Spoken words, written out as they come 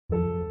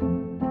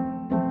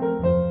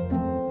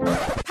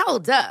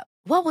Hold up.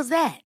 What was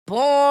that?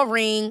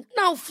 Boring.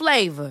 No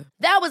flavor.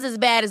 That was as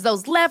bad as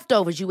those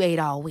leftovers you ate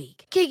all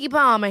week. Keke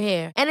Palmer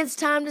here. And it's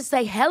time to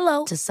say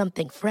hello to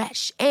something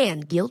fresh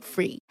and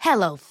guilt-free.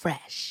 Hello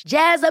Fresh.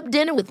 Jazz up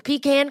dinner with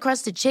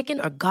pecan-crusted chicken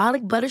or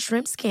garlic butter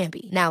shrimp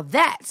scampi. Now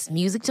that's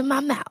music to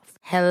my mouth.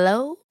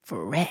 Hello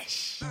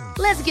Fresh.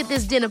 Let's get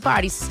this dinner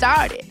party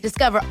started.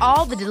 Discover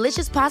all the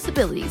delicious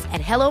possibilities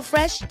at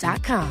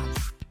hellofresh.com.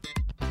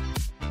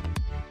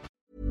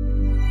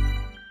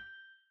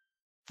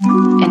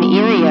 An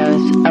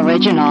Erios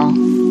original.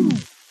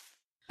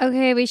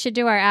 Okay, we should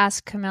do our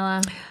Ask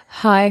Camilla.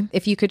 Hi,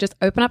 if you could just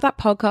open up that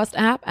podcast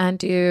app and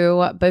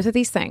do both of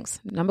these things.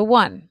 Number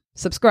 1,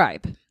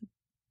 subscribe.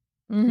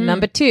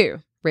 Number 2,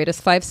 rate us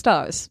 5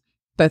 stars.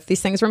 Both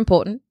these things are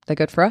important. They're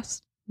good for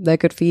us. They're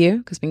good for you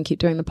because we can keep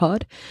doing the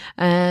pod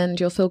and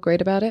you'll feel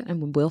great about it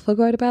and we'll feel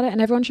great about it and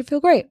everyone should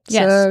feel great.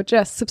 Yes. So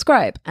just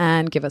subscribe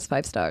and give us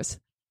 5 stars.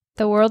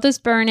 The world is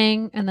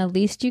burning and the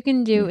least you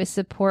can do is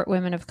support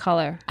women of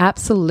color.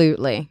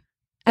 Absolutely.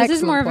 This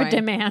is more Excellent of a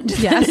point. demand.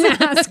 Yes. than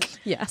an ask.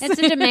 Yes. It's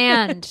a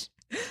demand.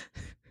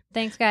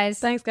 Thanks, guys.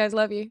 Thanks, guys.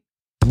 Love you.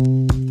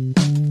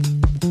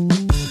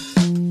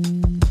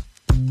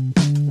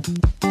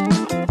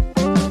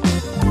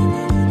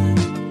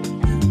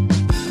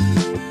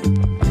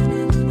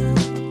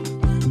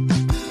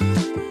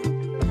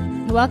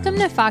 Welcome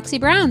to Foxy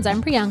Browns.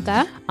 I'm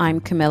Priyanka. I'm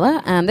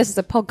Camilla, and this is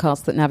a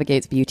podcast that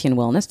navigates beauty and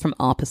wellness from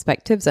our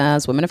perspectives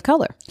as women of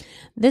color.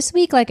 This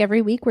week, like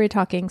every week, we're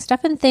talking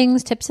stuff and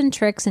things, tips and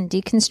tricks, and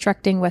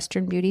deconstructing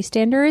Western beauty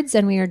standards.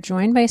 And we are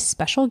joined by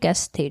special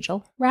guest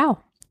Tejal Rao.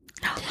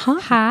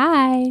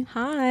 Hi.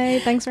 Hi,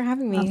 thanks for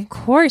having me. Of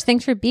course.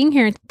 Thanks for being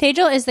here.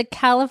 Tejal is the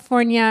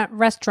California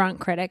restaurant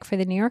critic for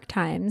the New York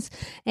Times,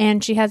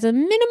 and she has a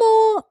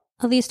minimal,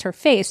 at least her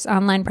face,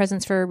 online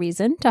presence for a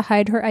reason, to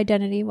hide her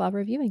identity while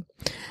reviewing.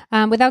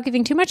 Without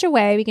giving too much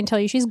away, we can tell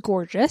you she's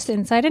gorgeous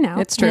inside and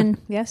out. It's true. And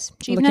yes,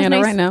 she even Looking has at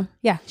her nice, right now.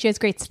 Yeah, she has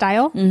great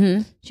style.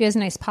 Mm-hmm. She has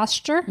nice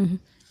posture. Mm-hmm.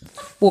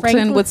 Walks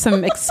in with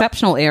some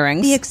exceptional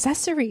earrings. The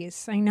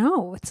accessories, I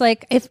know. It's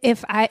like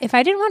if I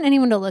didn't want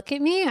anyone to look at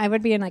me, I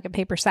would be in like a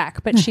paper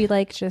sack. But you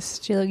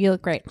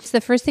look great. So the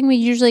first thing we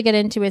usually get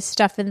into is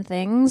stuff and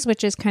things,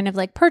 which is kind of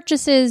like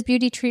purchases,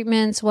 beauty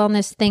treatments,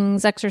 wellness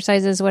things,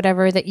 exercises,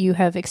 whatever that you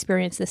have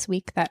experienced this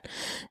week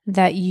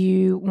that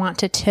you want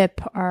to tip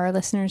our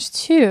listeners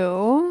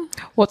to.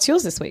 What's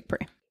yours this week,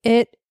 Brie?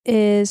 It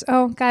is,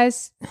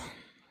 guys,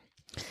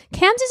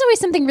 Cam's is always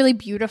something really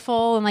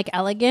beautiful and like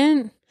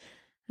elegant.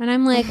 And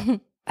I'm like,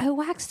 I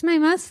waxed my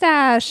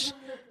mustache.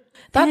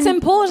 That's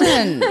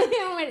important. I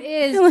know it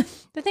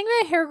is. The thing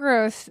about hair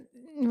growth,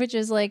 which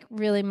is like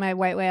really my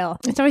white whale,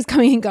 it's always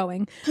coming and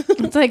going.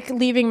 It's like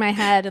leaving my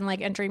head and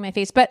like entering my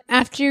face. But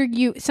after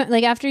you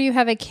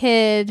have a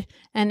kid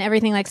and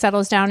everything like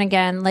settles down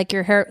again, like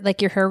your hair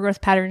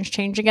growth patterns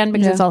change again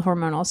because it's all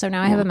hormonal. So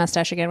now I have a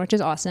mustache again, which is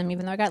awesome,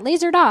 even though I got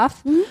lasered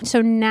off. Mm-hmm.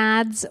 So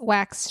Nads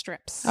wax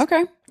strips.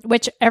 Okay.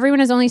 Which everyone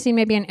has only seen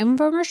maybe in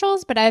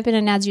infomercials, but I've been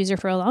a Nads user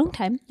for a long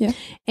time. Yeah.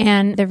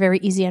 And they're very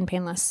easy and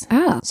painless.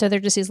 So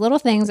they're just these little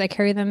things. I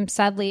carry them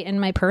sadly in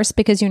my purse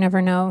because you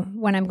never know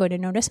when I'm going to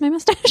notice my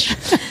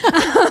mustache.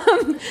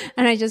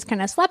 And I just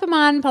kind of slap them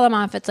on, pull them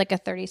off. It's like a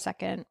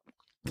 30-second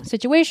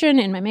situation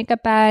in my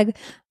makeup bag.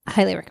 I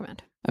highly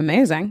recommend.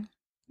 Amazing.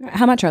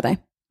 How much are they?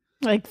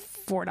 Like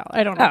 $4.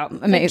 I don't know. Oh,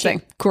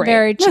 amazing. Great.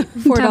 Very cheap.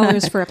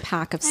 $4 for a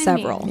pack of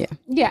several.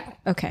 Yeah.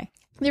 Okay.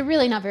 They're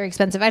really not very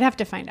expensive. I'd have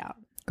to find out.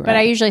 Great. But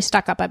I usually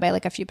stock up. I buy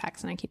like a few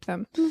packs and I keep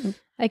them. Mm-hmm.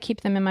 I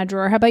keep them in my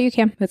drawer. How about you,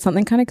 Cam? It's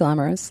something kind of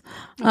glamorous.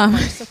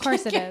 Of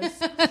course it is.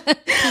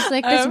 It's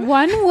like this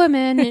one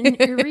woman in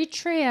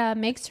Eritrea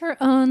makes her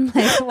own,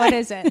 like, what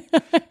is it?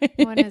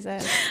 What is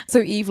it? So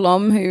Eve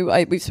Lom, who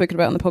we've spoken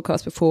about on the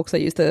podcast before because I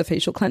use the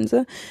facial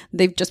cleanser,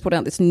 they've just put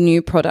out this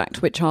new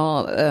product, which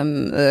are,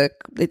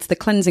 it's the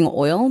cleansing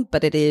oil,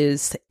 but it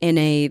is in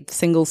a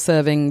single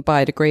serving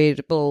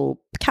biodegradable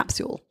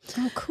capsule.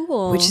 Oh,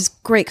 cool. Which is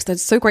great because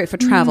that's so great for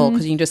travel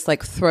because you can just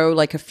like throw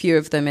like a few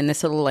of them in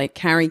this little like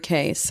carry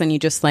case and you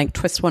just like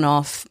twist one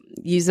off,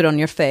 use it on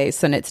your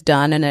face and it's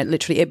done, and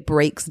it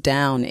breaks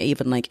down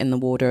even like in the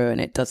water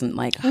and it doesn't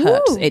like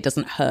hurt. Ooh. It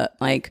doesn't hurt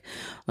like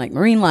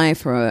marine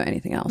life or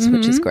anything else,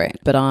 which is great.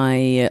 But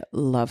I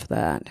love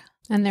that.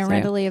 And they're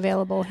readily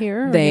available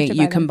here?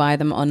 You can buy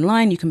them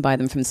online. You can buy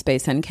them from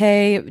Space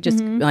NK, just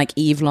like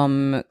Eve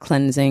Lom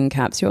cleansing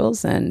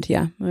capsules. And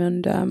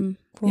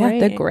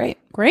they're great.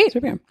 Great.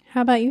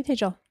 How about you,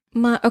 Tejal?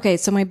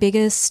 So my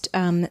biggest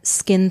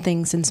skin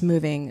thing since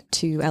moving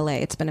to LA,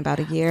 it's been about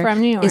a year. From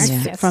New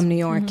York. From New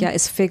York,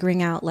 is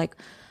figuring out like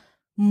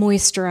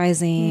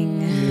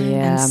moisturizing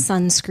and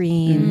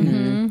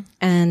sunscreen.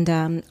 And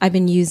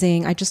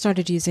I just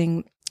started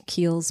using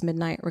Kiehl's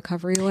Midnight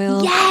Recovery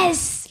Oil.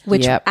 Yes!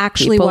 Which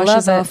actually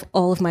washes off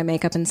all of my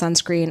makeup and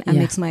sunscreen and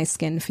makes my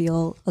skin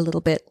feel a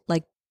little bit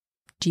like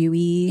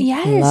dewy.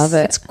 Yes. Love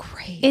it. It's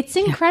great. It's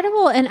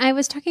incredible. And I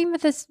was talking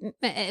about this,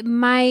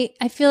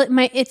 I feel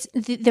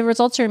the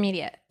results are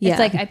immediate. It's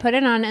like I put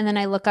it on and then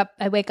I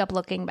wake up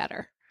looking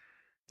better.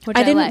 which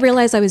I didn't like.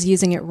 realize I was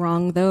using it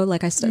wrong though.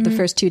 Like the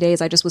first 2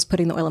 days, I just was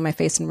putting the oil on my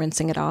face and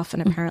rinsing it off.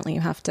 And apparently,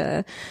 you have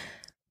to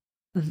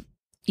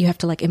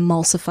like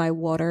emulsify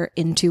water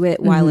into it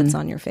while it's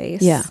on your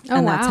face. Yeah.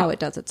 and Oh, that's wow. how it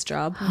does its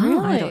job.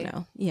 Really? I don't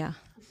know. Yeah.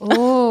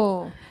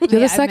 Oh, You're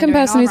the second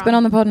person who's been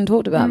on the pod and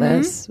talked about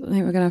this. I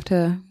think we're gonna have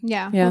to.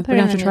 Yeah, Yeah, we'll put we're it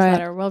gonna in have the to try it.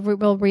 newsletter.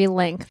 We'll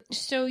relink.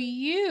 So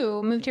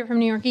you moved here from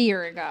New York a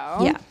year ago.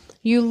 Yeah.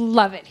 You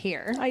love it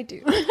here. I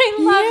do. I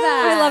love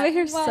that. I love it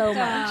here so Welcome.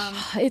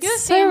 much. You have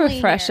It's so family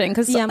refreshing here.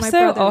 because Yeah, my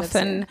so brother lives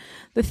often here.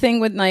 the thing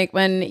with like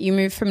when you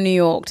move from New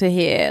York to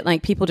here,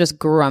 like people just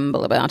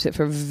grumble about it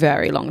for a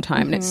very long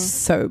time and it's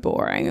so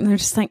boring and they're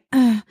just like,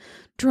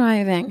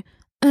 driving.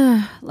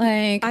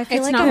 Like I feel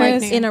It's like not I'm like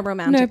like me. in a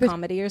romantic No, but-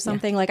 comedy or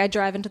something. Like I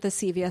drive into the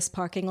CVS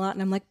parking lot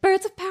and I'm like,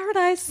 birds of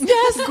paradise,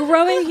 yes,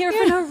 growing here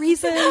for no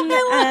reason.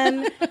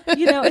 And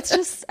it's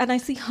just, and I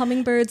see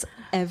hummingbirds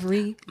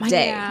every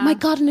day. Yeah. my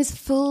garden is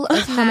full of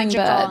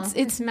hummingbirds.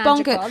 Magical. It's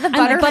magical. bonkers. The And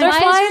butterflies.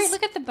 Right?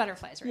 Look at the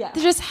butterflies. Right now.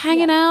 they're just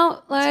hanging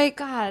out like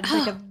God,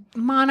 like a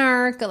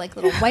monarch, like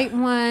little white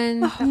one.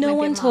 That might No be a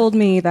one moth. told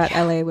me that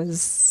LA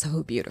was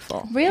so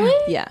beautiful. Really?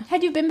 Yeah.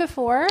 Had you been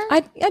before?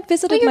 I'd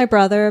visited my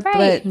brother,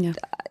 right. but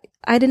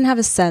I didn't have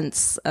a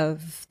sense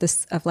of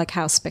like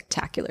how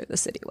spectacular the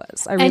city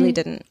was. I really And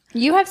didn't.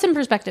 You have some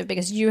perspective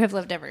because you have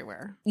lived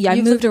everywhere. Yeah,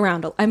 I moved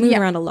around. I moved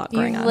around a lot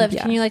growing You've up. lived.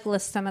 Yeah. Can you like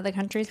list some of the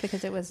countries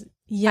because it was?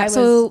 Yeah, I was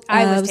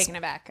was taken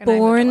aback. And I moved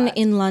a born lot.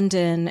 in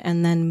London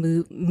and then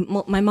moved.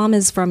 My mom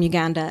is from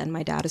Uganda and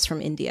my dad is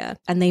from India,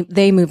 and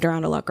they moved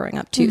around a lot growing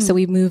up too. So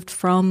we moved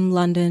from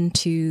London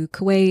to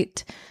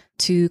Kuwait,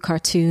 to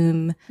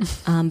Khartoum,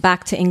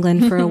 back to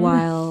England for a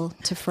while,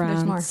 to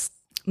France.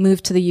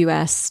 Moved to the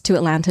U.S. to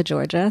Atlanta,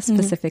 Georgia,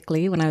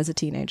 specifically when I was a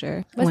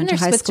teenager. Wasn't went there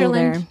to high school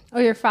Switzerland? there. Oh,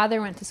 your father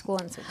went to school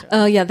in Switzerland.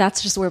 Oh yeah,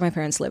 that's just where my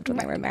parents lived when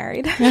they were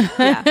married.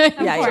 yeah,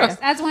 Of course,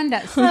 as one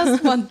does.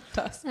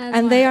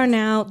 And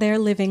they're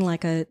living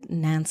like a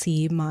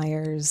Nancy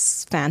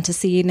Myers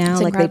fantasy now.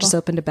 Like they just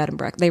opened a bed and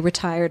breakfast. They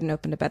retired and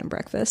opened a bed and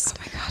breakfast.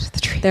 Oh my God, the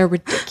dream. They're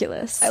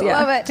ridiculous. I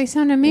love it. They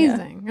sound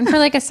amazing. And for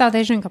like a South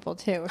Asian couple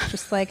too. It's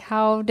just like,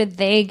 how did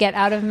they get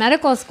out of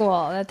medical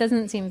school? That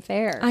doesn't seem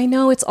fair. I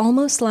know, it's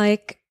almost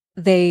like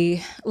I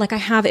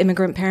have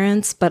immigrant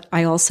parents, but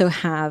I also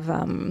have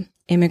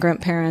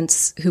immigrant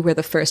parents who were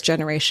the first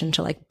generation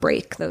to like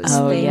break those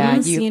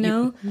things, yeah. you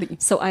know?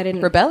 So I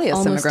didn't Rebellious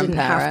almost immigrant didn't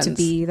have parents. to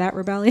be that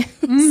rebellious.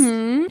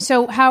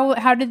 So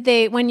how did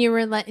they, when you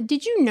were like,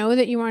 did you know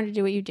that you wanted to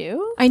do what you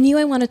do? I knew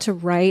I wanted to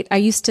write. I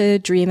used to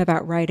dream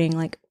about writing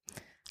like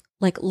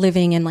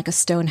living in like a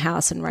stone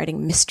house and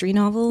writing mystery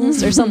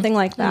novels or something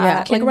like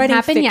that. Can Like writing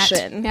happen yet.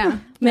 fiction. Yeah.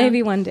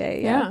 Maybe one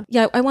day. Yeah.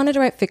 Yeah. I wanted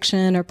to write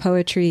fiction or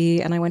poetry,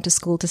 and I went to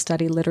school to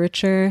study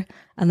literature,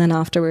 and then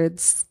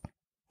afterwards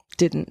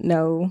didn't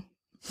know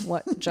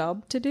what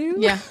job to do.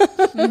 yeah.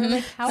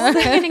 Like, how am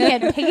I going to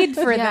get paid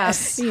for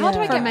this? How do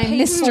I get my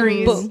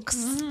mysteries? books?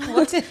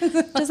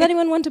 Does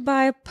anyone want to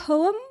buy a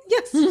poem?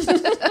 Yes.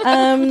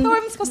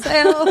 Poems for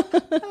sale.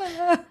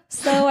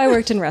 So I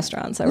worked in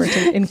restaurants. I worked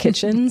in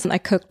kitchens. And I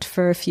cooked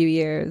for a few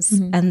years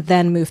and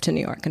then moved to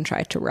New York and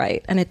tried to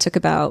write. And it took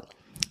about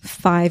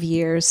 5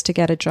 years to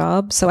get a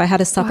job. So I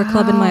had a supper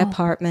club in my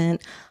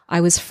apartment. I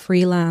was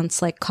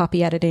freelance, like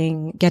copy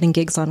editing, getting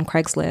gigs on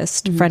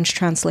Craigslist, French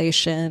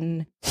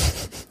translation,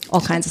 all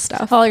kinds of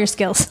stuff. All your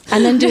skills.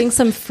 And then doing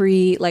some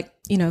free,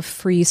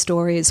 free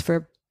stories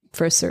for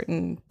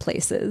certain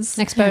places.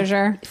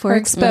 Exposure. For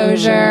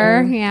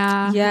exposure.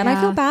 Yeah. Yeah, and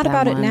I feel bad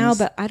about it now, ones.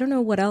 but I don't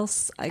know what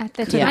else I At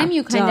the could time, have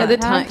you kind done. of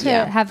At the had time, to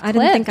yeah. have I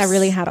didn't think I clips.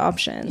 really had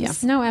options. Yeah.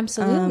 No,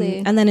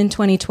 absolutely. And then in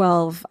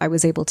 2012, I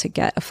was able to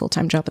get a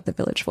full-time job at the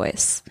Village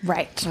Voice.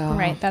 Right.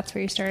 Right. That's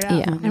where you started out.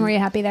 Yeah. And were you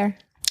happy there?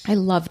 I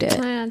loved it.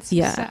 That's so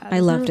Yeah, sad, I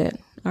isn't loved it?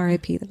 it.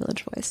 R.I.P. the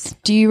Village Voice.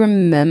 Do you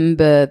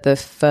remember the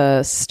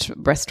first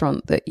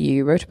restaurant that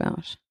you wrote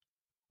about?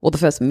 Or the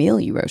first meal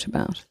you wrote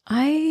about?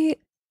 I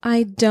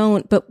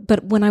don't,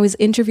 but when I was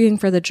interviewing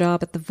for the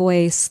job at The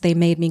Voice, they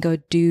made me go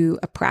do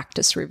a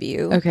practice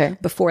review Okay.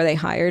 before they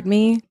hired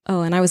me.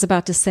 Oh, and I was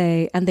about to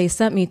say, and they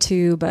sent me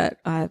to, but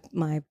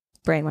my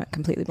brain went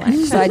completely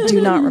blank. So I do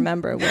not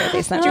remember where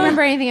they sent Do you me.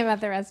 remember anything about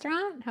the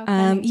restaurant? How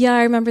funny. Yeah,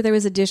 I remember there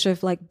was a dish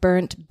of like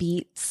burnt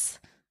beets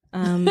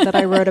that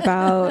I wrote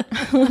about,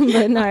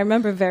 but no, I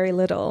remember very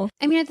little.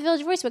 I mean, at the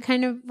Village Voice, what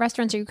kind of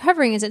restaurants are you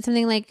covering? Is it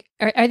something like,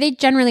 are they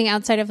generally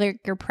outside of like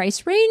your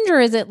price range,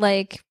 or is it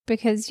like,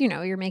 because,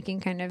 you're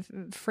making kind of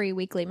free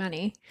weekly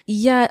money?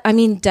 Yeah, I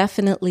mean,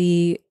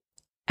 definitely.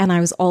 And I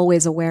was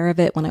always aware of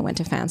it when I went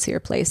to fancier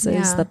places,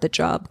 Yeah. that the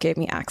job gave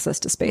me access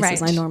to spaces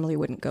Right. I normally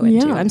wouldn't go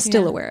into. Yeah. I'm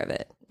still Yeah. aware of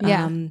it.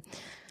 Yeah.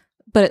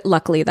 But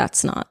luckily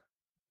that's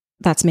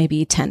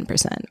maybe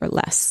 10% or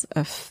less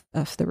of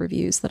the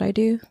reviews that I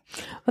do.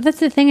 Well, that's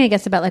the thing, I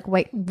guess, about like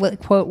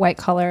quote white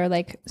collar,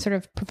 like sort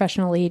of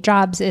professionally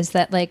jobs, is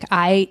that like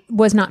I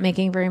was not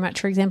making very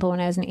much, for example,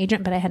 when I was an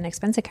agent, but I had an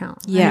expense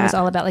account. And it Yeah. was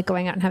all about like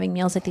going out and having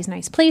meals at these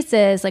nice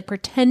places, like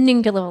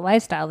pretending to live a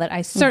lifestyle that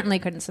I certainly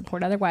couldn't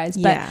support otherwise.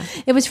 But Yeah.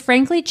 it was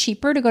frankly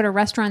cheaper to go to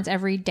restaurants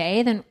every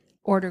day than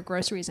order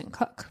groceries and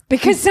cook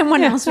because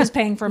someone else was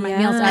paying for my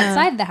meals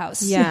outside the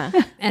house. Yeah.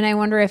 And I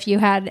wonder if you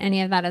had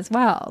any of that as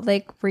well.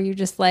 Like, were you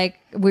just like,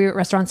 were you at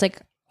restaurants like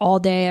all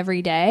day,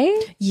 every day?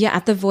 Yeah.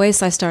 At The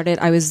Voice,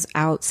 I was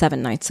out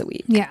 7 nights a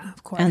week. Yeah,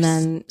 of course. And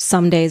then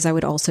some days I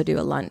would also do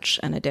a lunch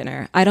and a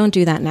dinner. I don't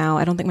do that now.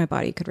 I don't think my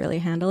body could really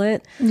handle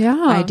it. Yeah.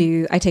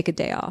 I take a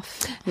day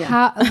off.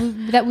 How,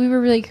 that we were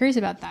really curious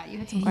about that. You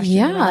had some questions.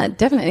 Yeah,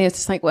 definitely. It's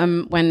just like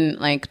when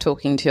like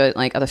talking to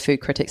like other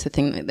food critics, the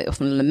thing that they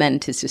often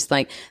lament is just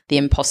like the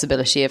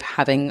impossibility of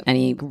having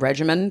any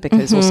regimen,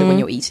 because also when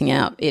you're eating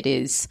out, it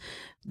is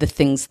the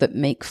things that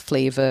make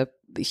flavor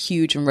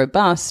huge and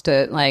robust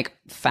are like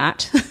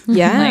fat.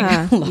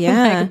 Yeah.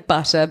 like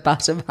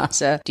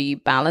butter. Do you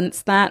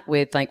balance that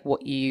with like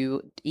what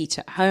you eat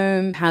at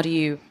home? How do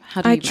you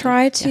I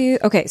try to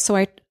okay,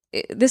 so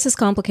this is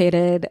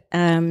complicated.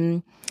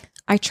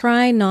 I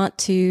try not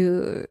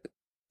to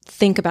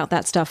think about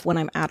that stuff when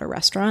I'm at a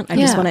restaurant. I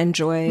just want to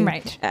enjoy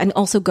and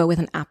also go with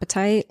an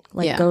appetite,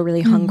 like go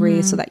really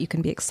hungry so that you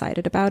can be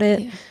excited about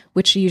it,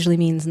 which usually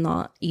means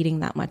not eating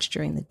that much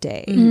during the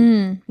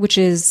day,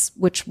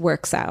 which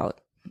works out.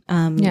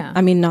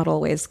 I mean, not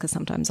always, because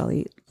sometimes I'll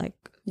eat like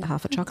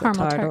half a chocolate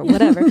tart or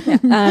whatever.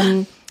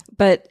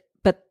 But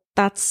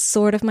that's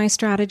sort of my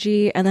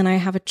strategy. And then I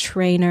have a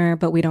trainer,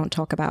 but we don't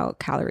talk about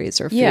calories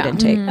or food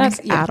intake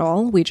at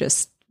all. We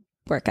just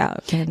work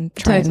out and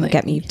try and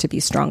get me to be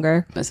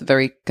stronger. It's a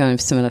very kind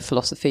of similar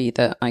philosophy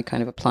that I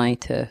kind of apply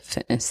to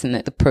fitness, and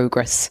that the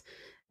progress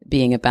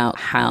being about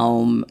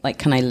how, like,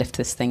 can I lift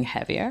this thing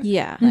heavier?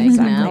 Yeah, like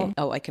exactly.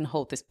 Now, I can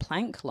hold this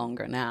plank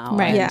longer now.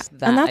 Right.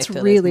 And that's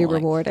really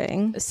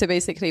rewarding. So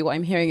basically what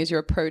I'm hearing is your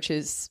approach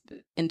is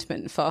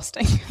intermittent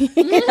fasting.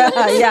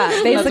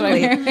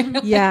 Basically.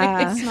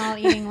 Yeah. Small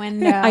eating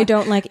window. I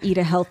don't like eat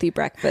a healthy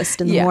breakfast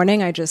in the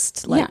morning. I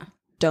just like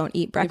don't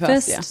eat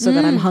breakfast so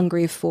that I'm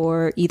hungry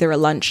for either a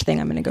lunch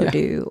thing I'm going to go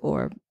do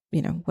or,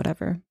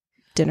 whatever.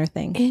 Dinner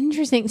thing.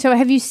 Interesting. So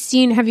have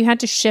you had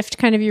to shift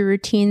kind of your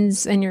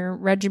routines and your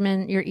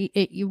regimen,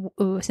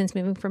 since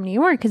moving from New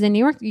York? Because in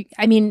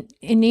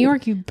New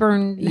York, you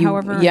burn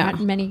however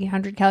many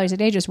 100 calories a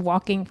day just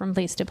walking from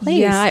place to place.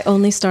 Yeah, I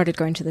only started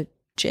going to the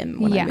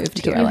gym when I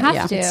moved here. You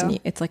have to.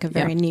 It's like a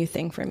very new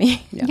thing for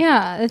me.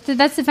 Yeah.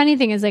 That's the funny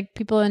thing is like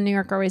people in New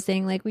York are always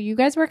saying like, well, you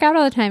guys work out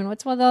all the time.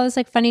 What's with all this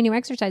like funny new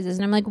exercises?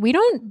 And I'm like, we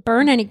don't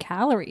burn any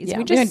calories. Yeah,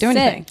 we just don't do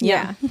anything.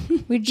 Yeah.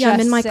 We just I'm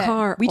in my sit.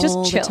 car We just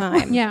all chill. the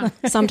time. Yeah.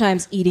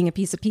 Sometimes eating a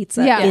piece of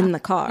pizza in the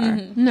car.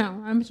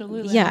 No,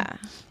 absolutely. Yeah.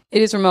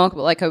 It is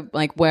remarkable,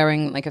 like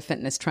wearing like a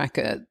fitness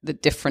tracker, the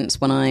difference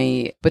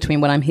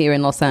between when I'm here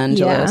in Los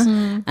Angeles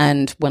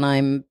and when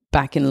I'm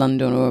back in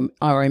London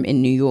or I'm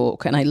in New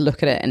York, and I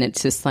look at it and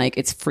it's just like,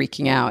 it's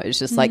freaking out. It's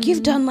just like,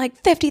 you've done like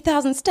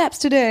 50,000 steps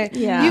today.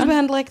 Yeah. You've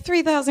burned like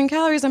 3,000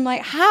 calories. I'm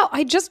like, how?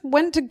 I just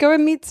went to go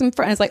and meet some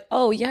friends. It's like,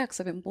 oh yeah, because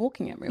I've been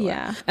walking everywhere.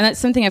 Yeah. And that's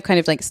something I've kind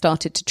of like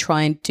started to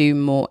try and do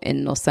more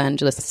in Los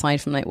Angeles,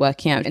 aside from like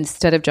working out.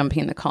 Instead of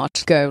jumping in the car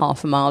to go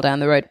half a mile down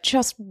the road,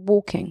 just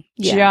walking.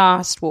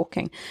 Just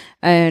walking.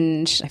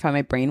 And I find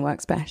my brain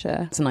works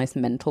better. It's a nice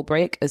mental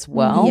break as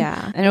well.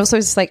 Yeah. And also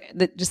just like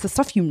just the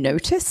stuff you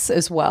notice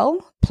as well.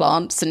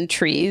 Plants and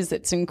trees.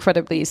 It's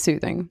incredibly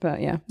soothing.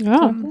 But yeah.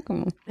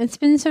 Oh. It's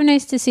been so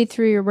nice to see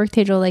through your work,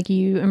 Tejal, like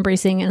you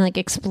embracing and like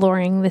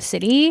exploring the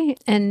city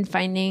and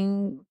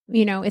finding,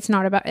 it's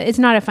not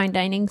a fine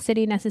dining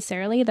city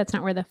necessarily. That's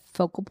not where the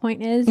focal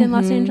point is in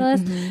Los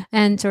Angeles.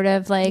 And sort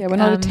of like we're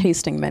not a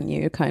tasting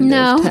menu kind of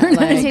town. We're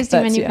not a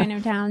tasting menu yeah. kind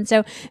of town.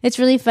 So it's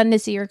really fun to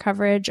see your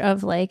coverage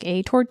of like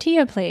a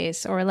tortilla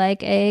place or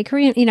like a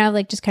Korean,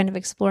 like just kind of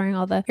exploring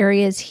all the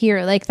areas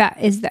here. Like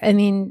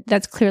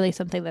that's clearly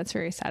something that's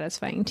very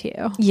satisfying to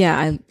you.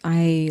 Yeah,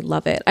 I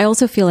love it. I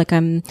also feel like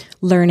I'm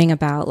learning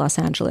about Los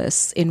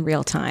Angeles in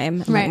real time.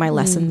 Right. Like my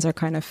lessons are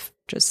kind of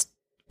just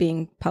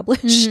being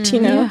published,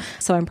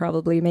 so I'm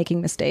probably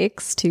making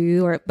mistakes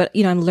too, but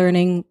I'm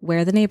learning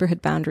where the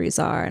neighborhood boundaries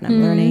are, and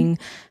I'm learning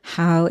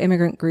how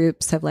immigrant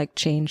groups have like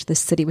changed the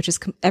city, which is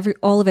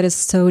all of it is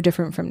so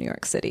different from New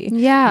York City.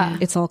 Yeah.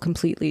 It's all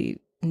completely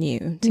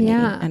new to me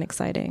and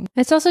exciting.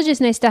 It's also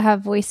just nice to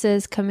have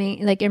voices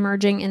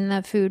emerging in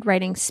the food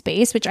writing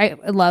space, which I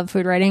love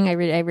food writing. I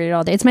read it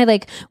all day. It's my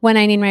like when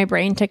I need my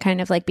brain to kind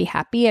of like be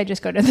happy, I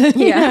just go to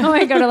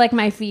I go to like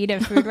my feed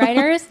of food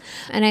writers,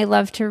 and I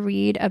love to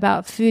read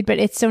about food, but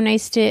it's so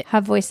nice to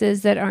have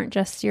voices that aren't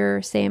just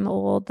your same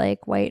old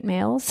like white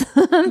males.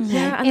 And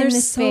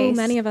there's so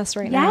many of us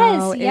right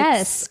now.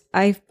 Yes.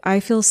 I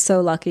feel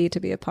so lucky to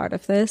be a part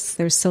of this.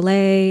 There's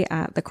Soleil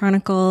at the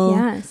Chronicle.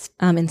 Yes.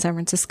 In San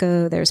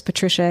Francisco. There's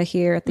Patricia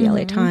here at the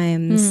LA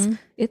Times.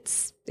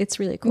 It's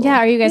really cool. Yeah.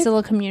 Are you guys a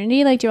little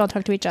community? Like, do you all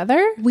talk to each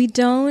other? We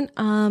don't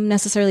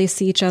necessarily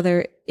see each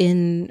other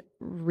in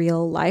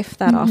real life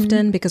that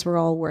often because we're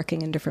all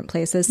working in different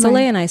places.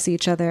 Soleil and I see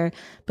each other,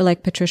 but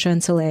like Patricia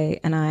and Soleil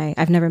and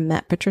I've never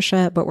met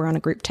Patricia, but we're on a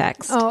group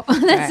text. Oh,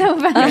 that's so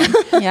funny.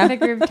 The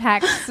group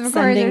text. Of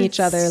Sending course, each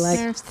other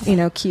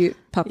like, cute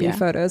puppy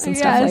photos and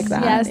Yes, stuff like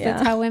that. yes, Yeah.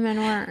 that's how women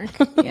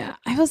work. Yeah,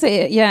 I will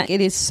say,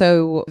 it is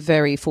so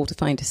very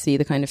fortifying to see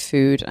the kind of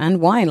food and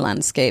wine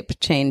landscape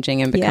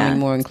changing and becoming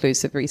more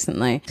inclusive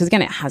recently. Because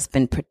again, it has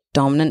been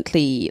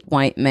predominantly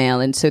white male,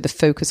 and so the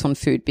focus on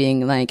food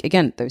being like,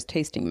 again, those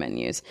tasting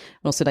menus,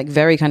 and also like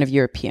very kind of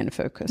European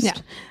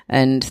focused,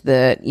 and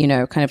the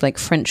kind of like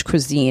French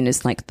cuisine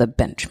is like the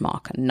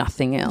benchmark and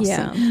nothing else.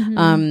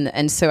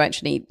 And so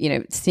actually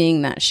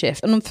seeing that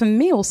shift, and for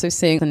me also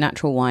seeing the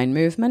natural wine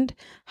movement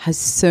has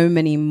so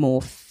many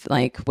more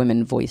like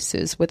women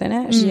voices within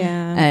it.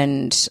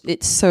 And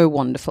it's so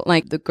wonderful.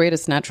 Like the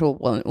greatest natural,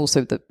 well,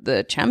 also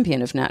the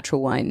champion of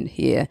natural wine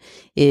here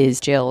is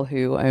Jill,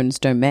 who owns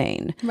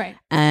Domain. Right.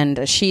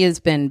 And she has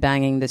been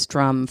banging this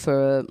drum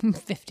for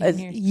 15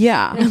 years.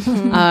 Yeah.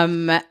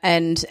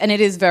 And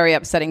it is very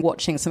upsetting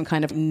watching some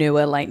kind of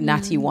newer like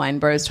natty wine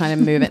bros trying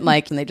to move it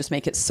and they just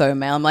make it so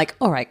male. I'm like,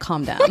 all right,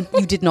 calm down.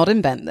 You did not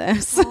invent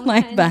this.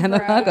 Like back the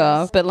fuck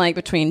off. But like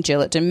between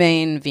Jill at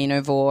Domain,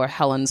 Vinovore,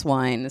 Helen's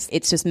Wines,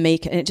 it just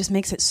makes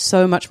it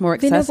so much more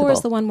accessible. Vinovore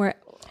is the one where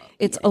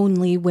it's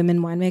only women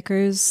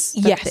winemakers.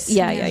 Yes.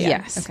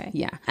 Yes. Okay.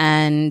 Yeah.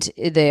 And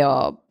they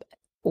are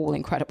all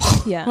incredible.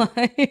 Yeah.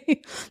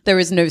 There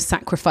is no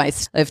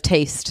sacrifice of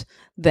taste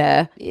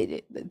there.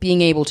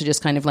 Being able to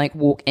just kind of like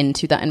walk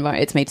into that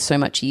environment, it's made so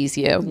much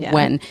easier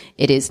when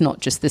it is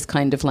not just this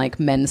kind of like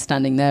men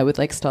standing there with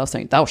like stars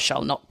saying, "Thou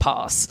shalt not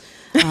pass."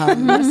 So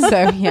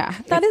yeah,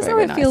 that is how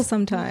it feels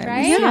sometimes.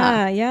 Right?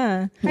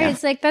 Yeah. Right,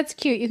 it's like, that's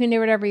cute. You can do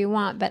whatever you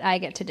want, but I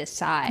get to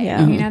decide.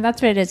 Yeah.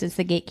 That's what it is. It's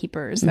the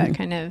gatekeepers that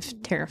kind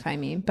of terrify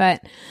me.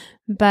 But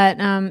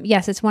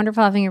yes, it's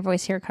wonderful having your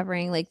voice here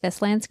covering like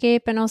this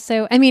landscape. And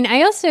also, I mean,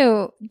 I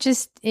also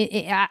just,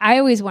 I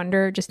always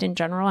wonder just in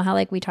general how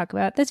like we talk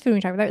about this food,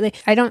 we talk about,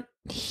 like, I don't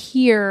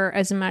hear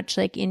as much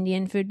like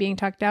Indian food being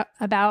talked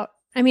about.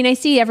 I mean, I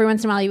see every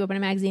once in a while you open a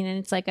magazine and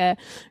it's like a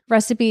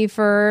recipe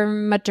for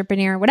matar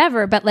paneer or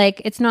whatever, but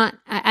like it's not,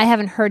 I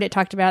haven't heard it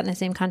talked about in the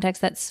same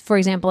context that's, for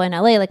example, in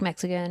LA, like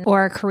Mexican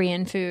or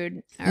Korean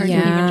food or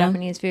even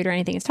Japanese food or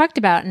anything is talked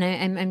about.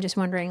 And I'm just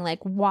wondering like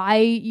why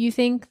you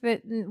think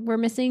that we're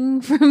missing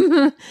from,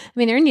 I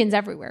mean, there are Indians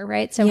everywhere,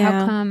 right? So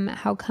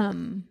how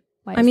come?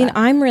 Why is that?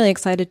 I'm really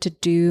excited to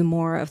do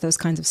more of those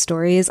kinds of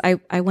stories. I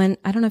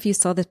don't know if you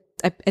saw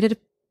I did a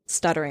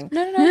stuttering.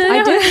 No.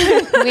 I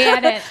did. We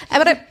edit.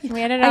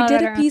 I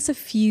did a piece a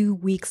few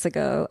weeks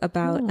ago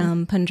about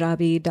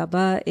Punjabi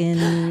dabba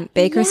in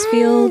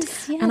Bakersfield,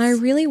 and I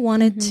really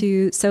wanted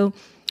to. So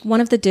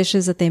one of the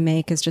dishes that they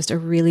make is just a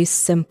really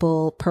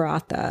simple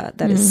paratha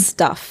that is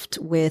stuffed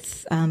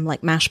with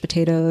like mashed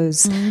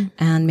potatoes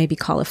and maybe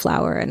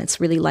cauliflower, and it's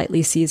really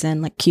lightly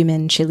seasoned, like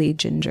cumin, chili,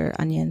 ginger,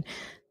 onion,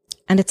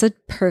 and it's a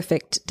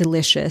perfect,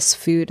 delicious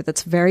food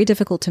that's very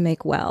difficult to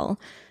make well.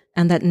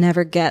 And that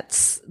never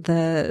gets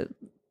the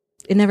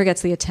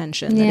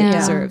attention that it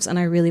deserves. And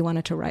I really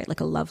wanted to write like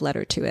a love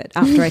letter to it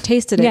after I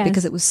tasted it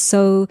because it was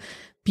so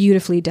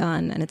beautifully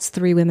done. And it's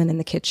 3 women in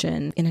the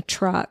kitchen in a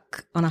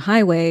truck on a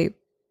highway,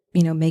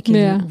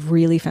 making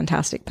really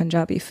fantastic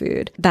Punjabi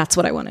food. That's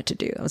what I wanted to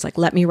do. I was like,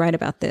 let me write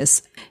about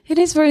this. It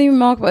is really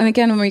remarkable. And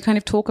again, when we kind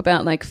of talk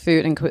about like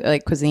food and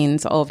like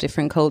cuisines of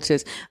different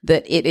cultures,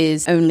 that it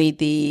is only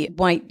the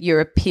white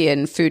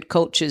European food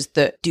cultures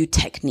that do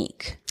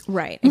technique.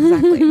 Right,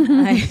 exactly.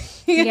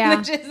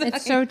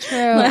 It's so true.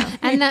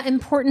 And the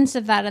importance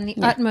of that and the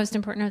utmost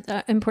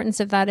importance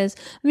of that is,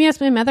 let me ask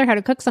my mother how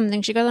to cook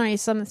something. She goes, I need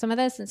some of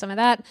this and some of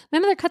that. My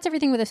mother cuts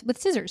everything with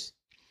scissors.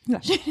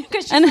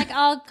 Because she's like,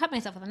 I'll cut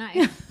myself with a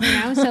knife,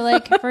 So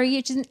like for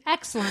you, she's an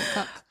excellent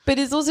cook. But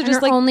it's also and just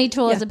her like only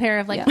tool is a pair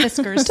of like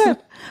whiskers.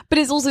 But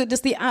it's also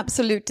just the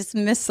absolute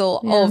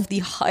dismissal of the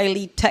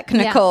highly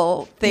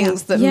technical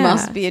things that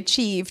must be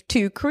achieved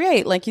to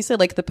create, like you said,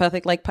 like the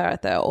perfect like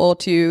paratha, or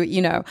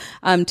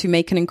to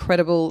make an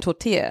incredible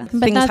tortilla. But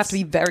things have to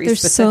be very There's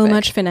specific. so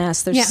much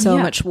finesse. There's so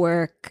much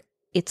work.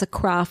 It's a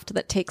craft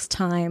that takes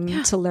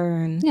time to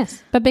learn.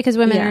 Yes. But because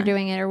women are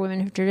doing it, or women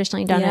who've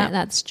traditionally done it,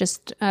 that's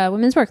just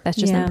women's work. That's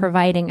just them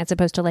providing, as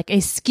opposed to like a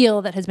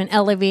skill that has been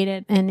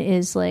elevated and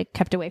is like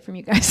kept away from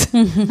you guys.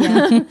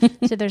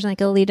 So there's like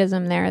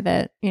elitism there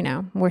that,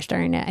 we're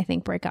starting to, I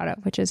think, break out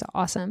of, which is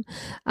awesome.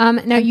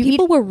 Now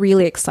people were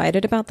really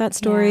excited about that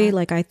story. Yeah.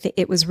 Like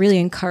it was really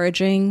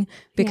encouraging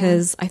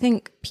because I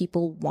think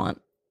people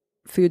want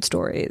food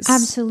stories.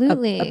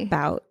 Absolutely.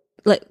 About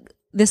like,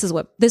 this is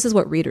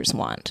what readers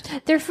want.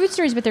 They're food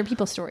stories, but they're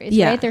people stories,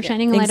 right? They're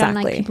shining a light on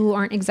like people who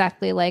aren't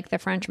exactly like the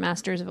French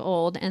masters of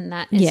old, and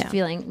that is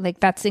feeling like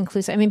that's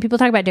inclusive. I mean, people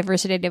talk about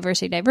diversity, and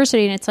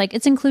it's like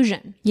it's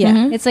inclusion.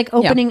 Yeah, it's like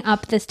opening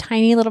up this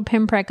tiny little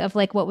pinprick of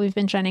like what we've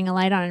been shining a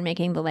light on and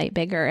making the light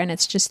bigger, and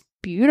it's just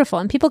beautiful,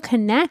 and people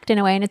connect in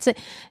a way. And it's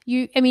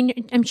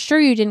I'm sure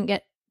you didn't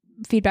get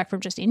feedback from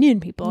just Indian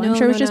people. I'm No,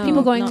 sure it was no, just no,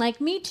 people going not- like,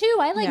 me too.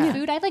 I like Yeah.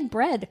 food. I like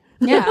bread.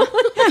 Yeah.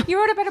 You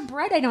wrote about a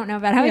bread I don't know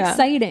about. How Yeah.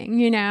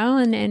 exciting,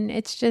 and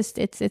it's just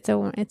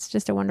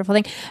a wonderful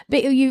thing.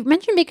 But you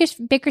mentioned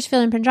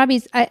Bakersfield and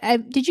Punjabis. I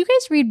did you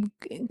guys read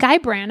Guy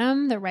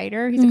Branum, the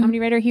writer? He's a comedy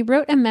writer. He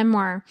wrote a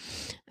memoir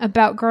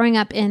about growing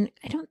up in,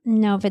 I don't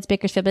know if it's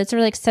Bakersfield, but it's sort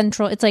of like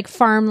central. It's like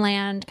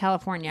farmland,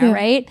 California,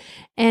 right?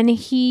 And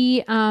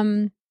he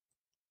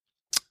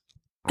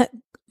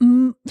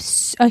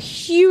a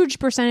huge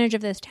percentage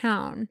of his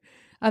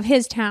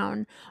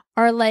town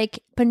are like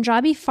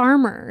Punjabi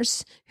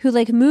farmers who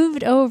like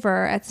moved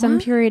over at some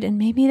period in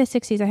maybe the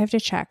 60s, I have to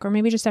check, or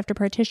maybe just after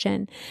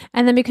partition.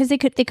 And then because they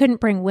couldn't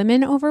bring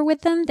women over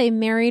with them, they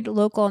married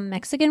local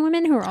Mexican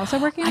women who were also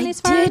working on these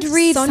farms. did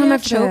read Sonia some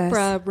of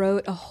Chopra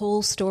wrote a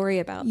whole story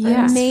about this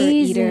Yeah. for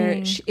Amazing.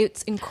 Eater.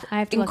 It's I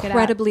have to look it up.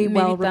 incredibly Maybe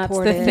well that's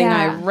reported. the thing Yeah.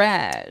 I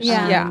read.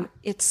 Yeah.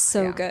 It's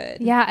so good.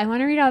 Yeah, I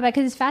want to read all about it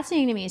because it's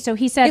fascinating to me. So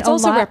he said It's a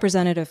also lot.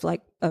 representative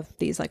of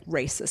these like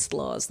racist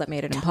laws that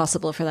made it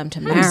impossible for them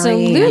to marry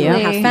Absolutely. and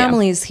have Yeah.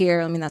 families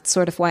here. I mean, that's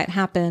sort of why it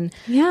happened.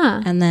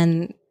 Yeah. And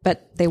then,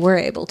 but they were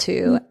able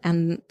to.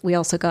 And we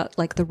also got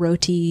like the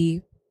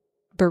roti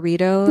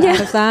burrito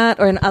out of that,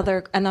 or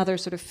another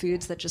sort of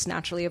foods that just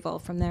naturally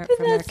evolve from their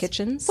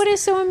kitchens. What is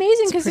so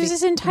amazing, because there's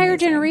pretty this entire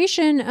amazing.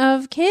 generation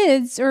of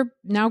kids, or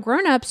now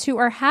grown-ups, who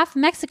are half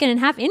Mexican and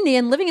half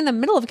Indian living in the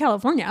middle of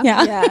California.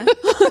 Yeah.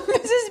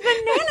 This is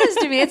bananas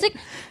to me. It's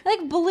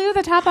like blew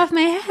the top off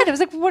my head. I was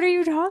like, what are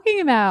you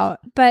talking about?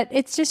 But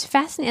it's just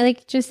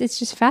fascinating. It's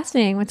just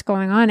fascinating what's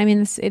going on. I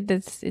mean,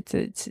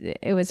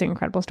 it was an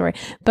incredible story.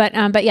 But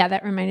yeah,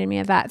 that reminded me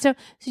of that. So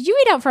you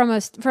eat out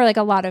for like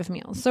a lot of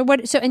meals.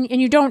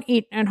 And you don't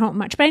eat at home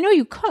much, but I know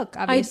you cook,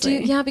 obviously.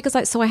 I do, yeah, because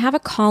I have a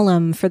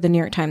column for the New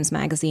York Times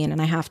Magazine, and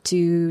I have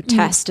to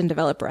test and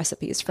develop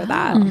recipes for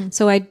that.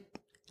 So at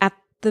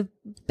the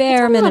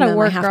bare That's a lot of minimum,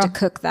 work, I have to girl.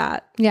 cook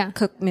that. Yeah.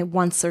 Cook maybe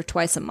once or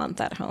twice a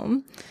month at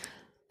home.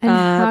 And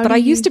how But do I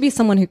you- used to be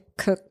someone who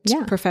cooked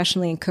Yeah.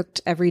 professionally and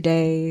cooked every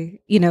day,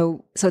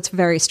 so it's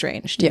very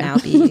strange to now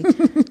be,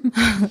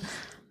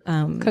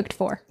 cooked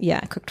for.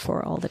 cooked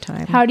for all the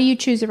time. How do you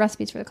choose the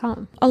recipes for the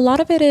column? A lot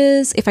of it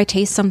is if I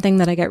taste something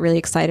that I get really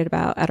excited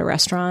about at a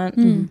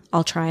restaurant,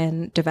 I'll try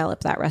and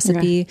develop that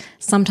recipe.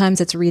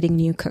 Sometimes it's reading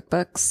new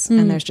cookbooks,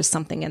 and there's just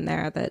something in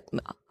there that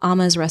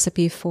Ama's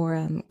recipe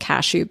for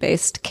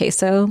cashew-based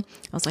queso.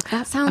 I was like,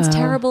 that sounds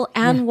terrible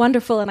and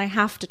wonderful, and I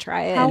have to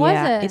try it. How was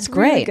Yeah. it? It's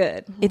really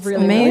good. It's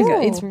really, amazing.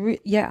 really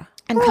good.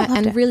 It's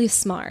and really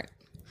smart.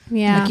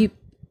 Yeah. Like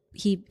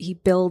he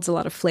builds a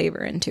lot of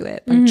flavor into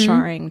it by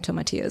charring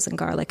tomatillos and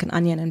garlic and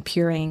onion and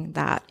pureeing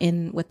that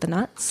in with the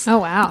nuts. Oh,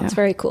 wow. It's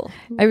very cool.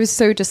 I was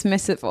so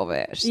dismissive of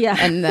it. Yeah.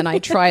 And then I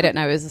tried it and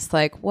I was just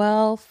like,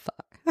 well, fuck.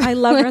 I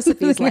love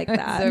recipes like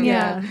that.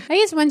 Yeah. I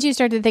guess once you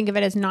start to think of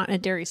it as not a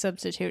dairy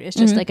substitute, it's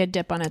just like a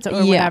dip on its own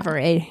or whatever.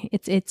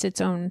 It's its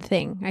own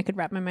thing. I could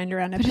wrap my mind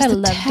around it. But I the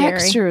love dairy.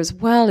 texture as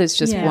well is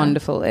just Yeah.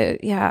 wonderful. We're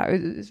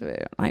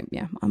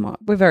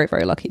very,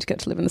 very lucky to get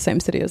to live in the same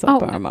city as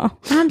Burma.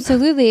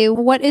 Absolutely.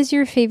 What is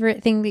your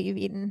favorite thing that you've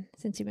eaten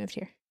since you moved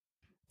here?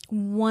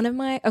 One of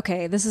my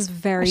this is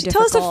very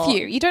Tell difficult. us a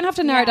few. You don't have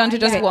to narrow it down to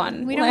just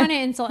one. We don't want to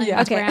insult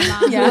anyone's Okay. grandma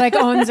who like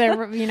owns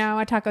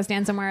a taco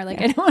stand somewhere. Like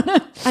I don't want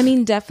to. I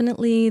mean,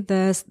 definitely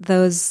those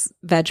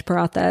veg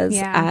parathas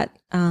Yeah. at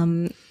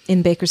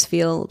in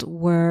Bakersfield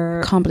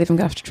were. Can't believe I'm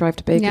going to have to drive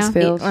to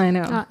Bakersfield. I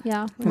know.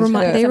 Yeah.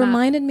 They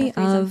reminded me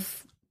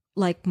of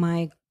like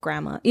my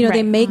grandma. They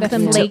Right. make The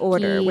them to flaky,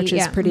 order, which is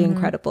yeah. pretty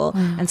incredible.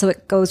 And so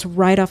it goes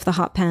right off the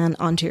hot pan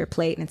onto your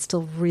plate, and it's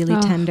still really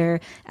tender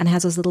and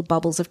has those little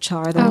bubbles of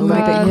char that are a little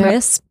God. bit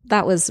crisp.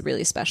 That was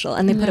really special.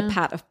 And they put a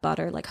pat of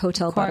butter, like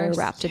hotel butter,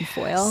 wrapped in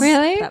foil.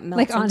 Really? That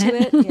melts Like on into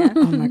it? it. Yeah.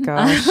 Oh my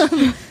gosh.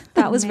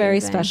 That was very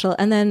Amazing. special.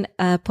 And then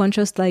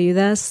Ponchos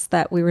Tlayudas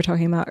that we were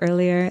talking about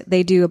earlier,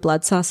 they do a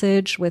blood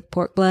sausage with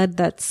pork blood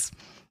that's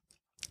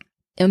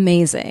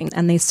amazing.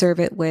 And they serve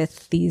it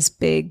with these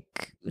big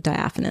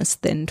diaphanous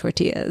thin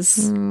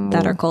tortillas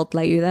that are called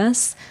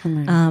tlayudas,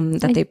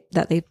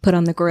 that they put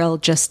on the grill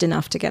just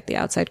enough to get the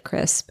outside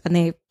crisp. And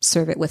they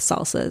serve it with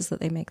salsas that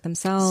they make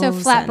themselves. So and-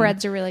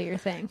 flatbreads are really your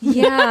thing.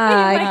 Yeah,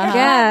 I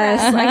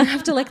guess. I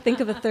have to think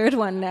of a third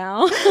one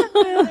now.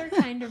 Other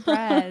kind of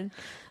bread.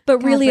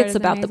 But really, bread it's is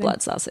about amazing. the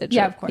blood sausage.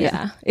 Yeah, of course.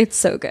 Yeah, it's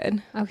so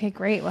good. Okay,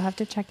 great. We'll have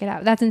to check it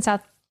out. That's in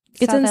South.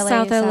 It's in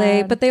South LA,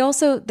 side. but they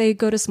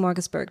go to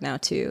Smorgasburg now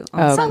too.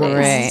 On Oh, Sundays,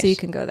 great. so you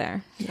can go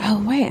there.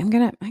 Oh wait, I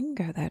can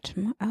go there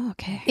tomorrow. Oh,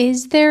 okay.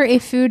 Is there a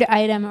food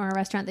item or a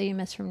restaurant that you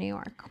miss from New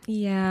York?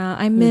 Yeah,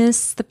 I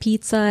miss the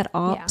pizza at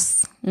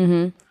Ops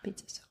Pizza's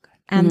so good.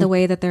 and the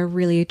way that they're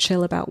really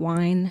chill about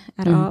wine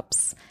at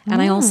Ops. And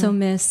I also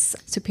miss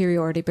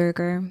Superiority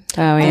Burger.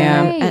 Oh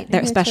yeah. Right. And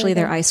That's especially really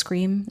their good. ice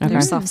cream,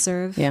 their soft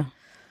serve. Yeah.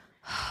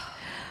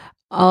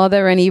 Are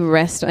there any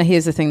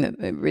here's the thing that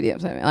really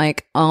upset me.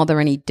 Like, are there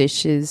any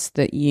dishes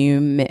that you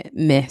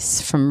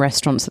miss from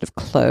restaurants that have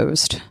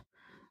closed?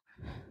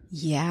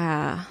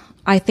 Yeah.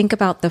 I think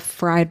about the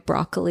fried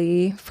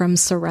broccoli from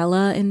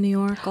Sorella in New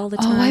York all the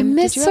time. Oh, I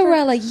miss Did you ever-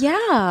 Sorella. Yeah.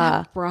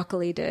 That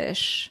broccoli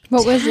dish.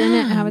 What was in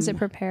it? How was it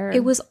prepared?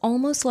 It was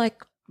almost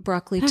like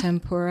broccoli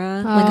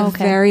tempura, Oh, like a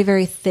okay. very,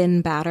 very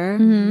thin batter.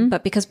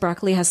 But because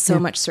broccoli has so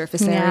much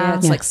surface area, Yeah.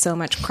 it's like so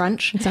much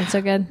crunch. It sounds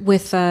so good.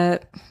 With I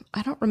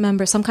don't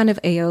remember, some kind of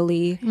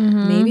aioli,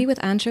 maybe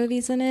with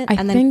anchovies in it,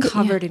 and then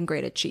covered in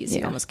grated cheese.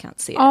 You almost can't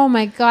see it. Oh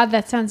my God,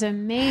 that sounds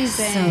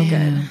amazing. So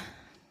good.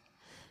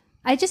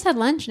 I just had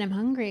lunch and I'm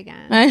hungry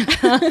again.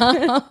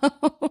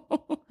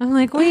 I'm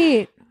like,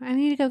 wait, I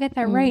need to go get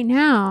that right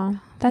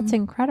now. That's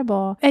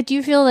incredible. Do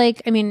you feel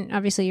like, I mean,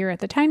 obviously you're at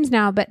the Times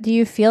now, but do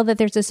you feel that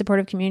there's a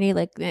supportive community?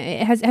 Like,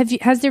 has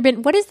there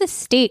been, what is the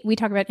state, we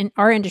talk about in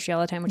our industry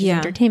all the time, which is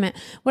entertainment.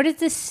 What is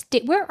the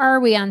state, where are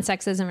we on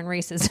sexism and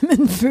racism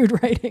in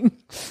food writing?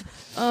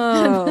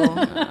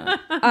 Oh,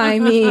 I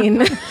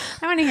mean, I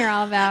want to hear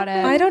all about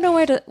it. I don't know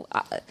where to.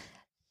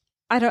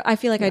 I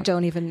feel like I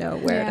don't even know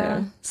where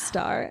to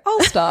start. I'll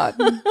start.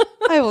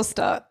 I will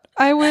start.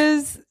 We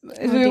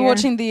were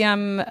watching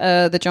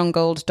the John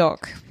Gold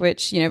doc,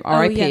 which, you know,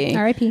 R.I.P.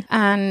 R.I.P.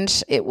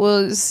 And it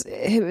was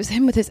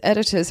him with his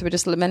editors who were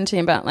just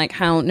lamenting about like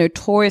how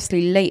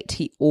notoriously late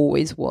he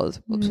always was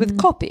with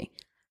copy,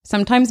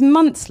 sometimes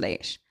months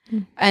late.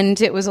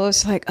 And it was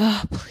always like,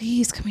 oh,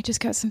 please, can we just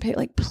get some paper?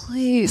 Like,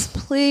 please.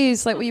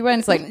 Like, we went,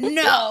 it's like,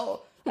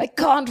 no, I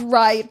can't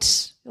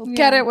write. You'll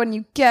get it when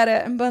you get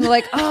it. And they're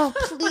like, oh,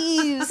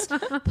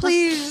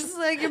 please,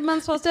 like your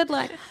month's past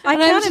deadline. I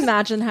And can't was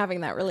imagine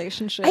having that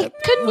relationship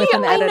couldn't with you?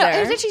 an editor. I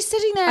was actually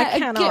sitting there. I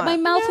cannot. My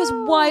mouth was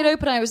wide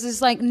open. I was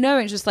just like, no.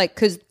 It's just like,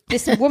 because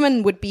this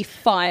woman would be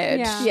fired.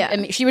 Yeah. I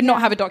mean, she would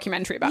not have a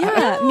documentary about her.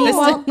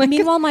 Yeah.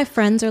 Meanwhile, my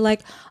friends are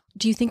like,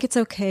 do you think it's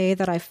okay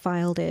that I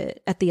filed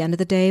it at the end of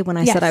the day when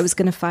I said I was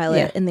going to file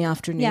it in the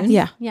afternoon?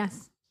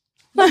 Yes.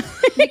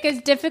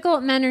 Because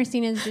difficult men are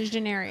seen as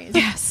visionaries.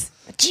 Yes.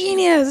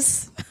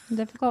 Genius.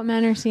 Difficult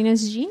men are seen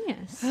as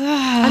genius.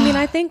 I mean,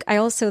 I think I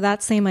also,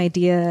 that same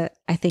idea,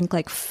 I think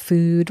like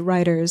food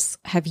writers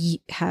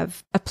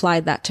have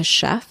applied that to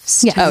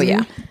chefs. Yes. too. Oh,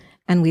 yeah.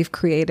 And we've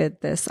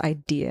created this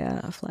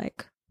idea of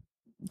like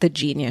the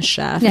genius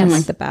chef Yes. and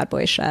like the bad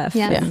boy chef.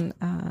 Yes. And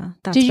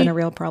that's Did been you- a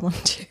real problem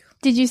too.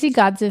 Did you see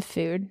Gods of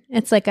Food?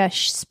 It's like a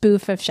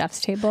spoof of Chef's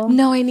Table.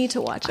 No, I need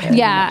to watch it.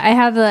 Yeah, I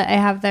have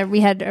the. We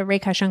had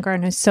Rekha Shankar,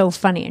 and who's so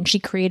funny, and she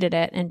created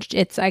it, and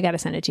I got to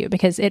send it to you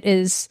because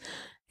it's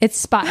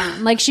spot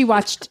on. Like, she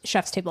watched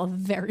Chef's Table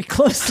very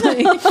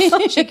closely.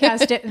 She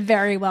cast it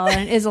very well,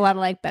 and it is a lot of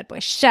like bad boy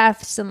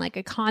chefs and like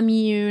a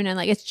commune, and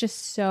like it's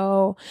just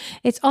so.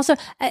 It's also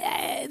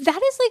that is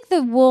like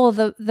the wool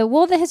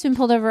that has been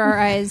pulled over our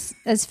eyes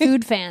as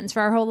food fans for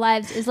our whole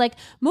lives is like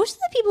most of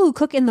the people who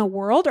cook in the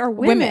world are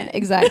women.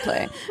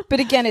 Exactly. But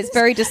again, it's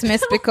very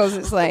dismissed because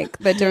it's like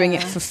they're doing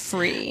it for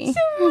free.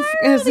 Why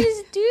are all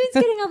these dudes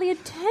getting all the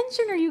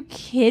attention? Are you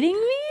kidding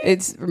me?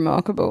 It's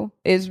remarkable.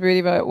 It's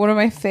really one of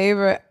my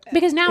favorite.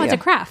 Because now it's a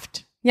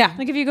craft. Yeah.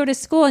 Like if you go to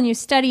school and you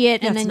study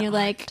it and then you're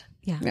like,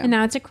 Yeah. and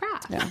now it's a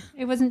craft. Yeah.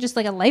 It wasn't just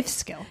like a life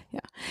skill.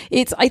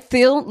 Yeah. I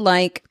feel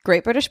like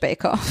Great British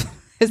Bake Off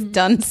has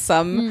done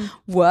some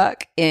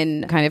work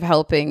in kind of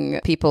helping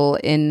people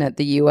in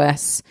the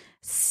US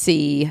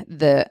see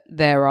that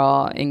there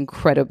are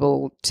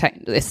incredible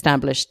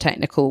established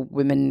technical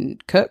women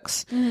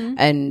cooks.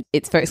 And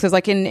it's very, because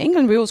like in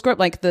England we always grew up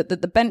like the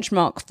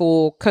benchmark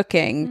for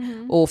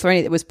cooking or for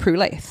anything was Prue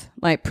Leith.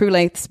 Like Prue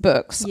Leith's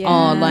books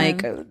are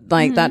like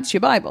that's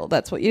your Bible,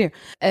 that's what you do.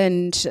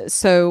 And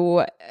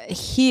so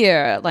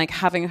here, like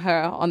having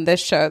her on this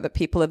show, that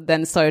people have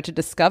then started to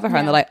discover her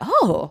and they're like,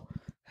 oh,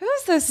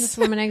 who's this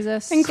Woman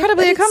exists.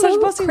 incredibly It's accomplished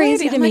so bossy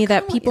crazy lady? to I'm me like,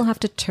 that oh, people have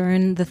to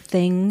turn the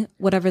thing,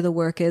 whatever the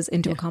work is,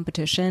 into a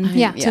competition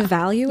to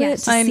value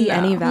Yes. it, to I see know.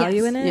 any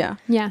value Yes. in it. Yeah.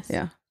 Yes.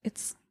 Yeah.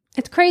 It's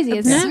crazy,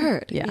 isn't it?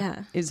 Absurd.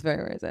 Yeah. It's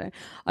very, very.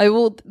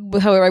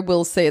 However, I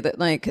will say that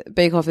like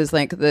Bake Off is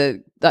like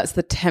that's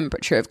the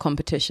temperature of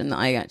competition that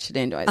I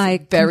actually enjoy. It's I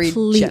very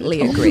completely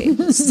gentle.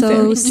 agree.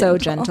 So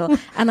gentle.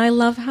 And I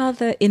love how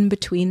the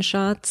in-between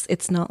shots,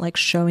 it's not like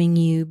showing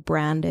you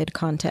branded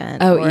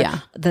content. Oh, or yeah.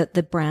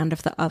 The brand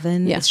of the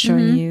oven. Yeah. It's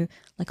showing you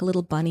like a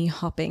little bunny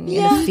hopping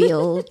in a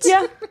field.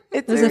 Yeah.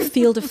 There's a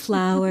field of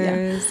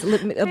flowers,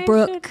 a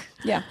brook.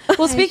 Yeah.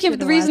 Well, speaking of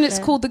the reason watch it's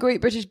it. called the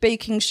Great British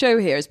Baking Show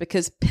here is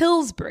because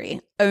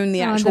Pillsbury own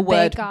the actual the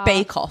word Bake Off.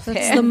 Bake Off It's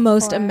here. the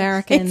most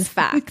American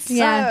fact.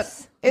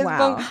 Yes. It's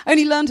Wow. I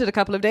only learned it a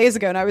couple of days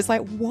ago and I was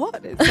like,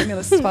 what? It's in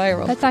a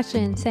spiral. That's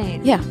actually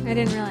insane. Yeah. I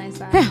didn't realize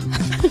that.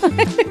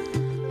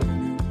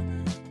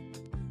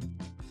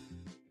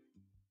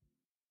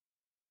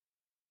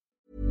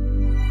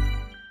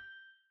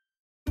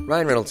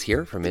 Ryan Reynolds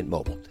here from Mint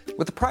Mobile.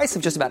 With the price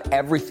of just about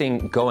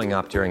everything going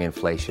up during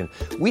inflation,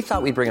 we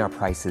thought we'd bring our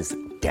prices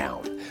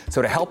down.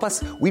 So to help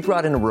us, we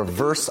brought in a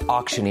reverse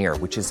auctioneer,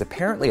 which is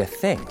apparently a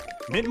thing.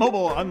 Mint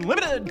Mobile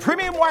Unlimited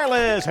Premium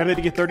Wireless. How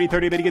to get 30,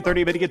 30, bit to get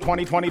 30, bit to get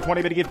 20, 20,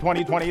 20, bit to get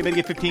 20, 20, bit to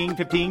get 15,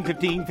 15,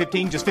 15,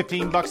 15, just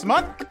 $15 a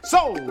month?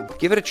 Sold!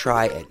 Give it a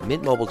try at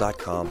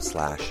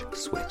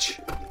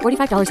mintmobile.com/switch.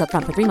 $45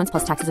 upfront for 3 months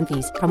plus taxes and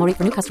fees. Promo rate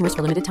for new customers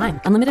for limited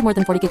time. Unlimited more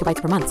than 40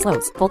 gigabytes per month.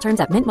 Slows full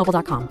terms at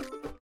mintmobile.com.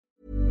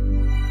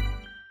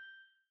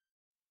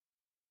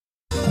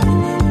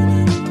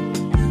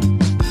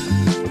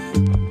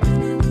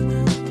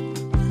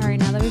 All right,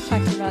 now that we've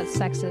talked about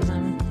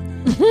sexism,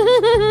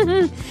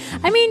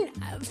 I mean,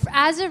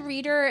 as a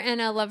reader and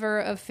a lover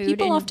of food,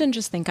 People often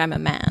just think I'm a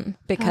man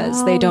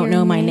because they don't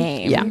know my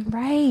name. Yeah.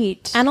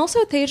 Right. And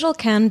also Tejal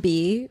can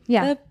be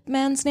Yeah. a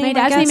man's name. My I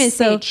dad's guess. name is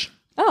Sage.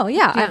 Oh,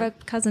 yeah. I have Yeah. a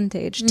cousin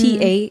Tage.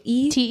 Tae.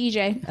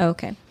 T-E-J.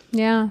 Okay.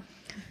 Yeah.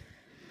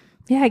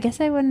 Yeah, I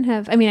guess I wouldn't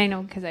have. I mean, I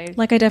know because I.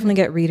 Like I definitely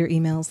get reader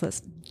emails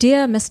that's,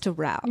 Dear Mr.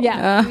 Rao.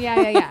 Yeah.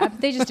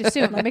 They just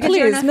assume. Like, because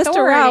you're Please, an Mr.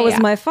 authority. Rao is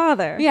my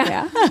father.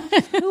 Yeah.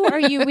 Who are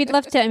you? We'd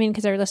love to. I mean,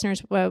 because our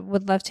listeners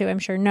would love to, I'm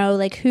sure, know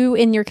like who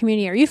in your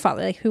community are you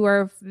following? Like who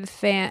are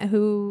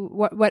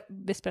what,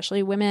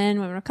 especially women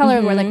of color,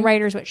 or like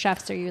writers, what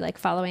chefs are you like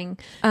following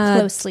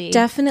closely?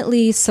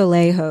 Definitely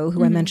Solejo,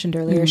 who I mentioned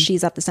earlier.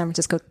 She's at the San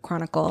Francisco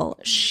Chronicle.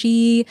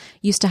 She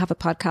used to have a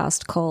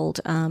podcast called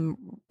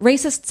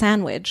Racist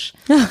Sandwich.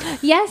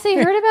 Yes,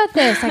 I heard about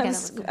this.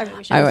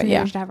 We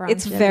should have her on.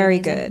 It's She's very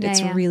amazing. good. Yeah, It's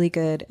yeah. really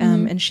good.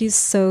 And she's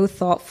so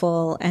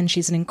thoughtful, and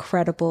she's an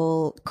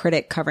incredible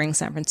critic covering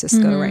San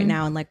Francisco right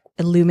now and like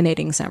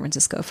illuminating San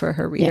Francisco for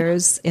her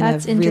readers in a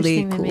That's really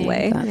interesting to cool me.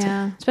 way.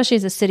 Yeah, especially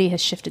as the city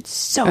has shifted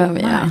so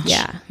much.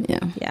 Yeah. Yeah.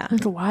 Yeah.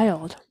 It's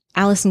wild.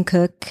 Allison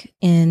Cook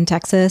in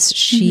Texas.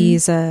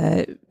 She's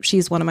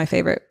one of my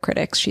favorite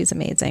critics. She's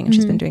amazing. And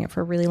she's been doing it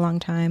for a really long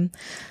time.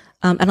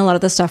 And a lot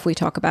of the stuff we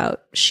talk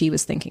about, she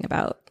was thinking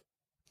about,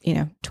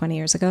 20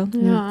 years ago.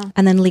 Yeah.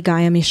 And then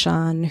Ligaya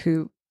Mishan,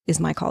 who is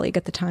my colleague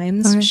at the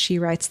Times. She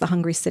writes the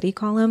Hungry City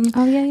column.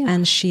 Oh, yeah.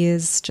 And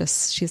she's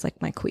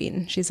like my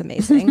queen. She's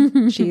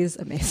amazing. She's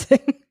amazing.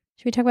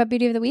 Should we talk about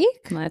Beauty of the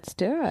Week? Let's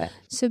do it.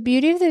 So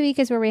Beauty of the Week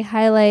is where we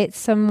highlight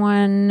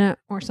someone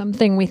or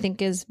something we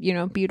think is,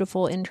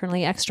 beautiful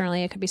internally,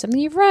 externally. It could be something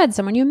you've read,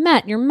 someone you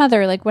met, your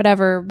mother, like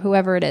whatever,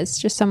 whoever it is,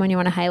 just someone you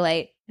want to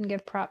highlight and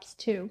give props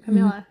to.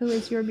 Camilla, who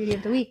is your Beauty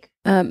of the Week?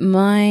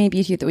 My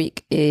Beauty of the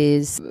Week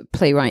is a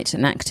playwright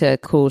and actor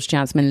called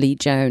Jasmine Lee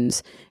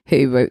Jones,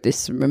 who wrote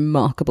this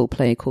remarkable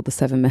play called The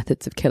 7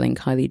 Methods of Killing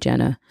Kylie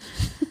Jenner.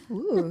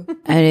 Ooh.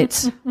 And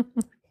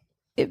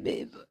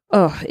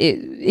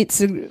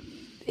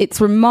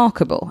it's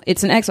remarkable.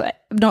 It's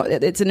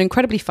an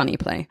incredibly funny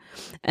play,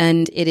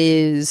 and it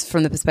is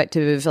from the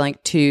perspective of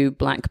like 2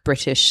 Black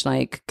British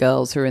like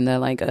girls who are in their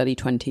like early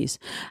 20s,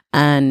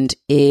 and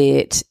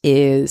it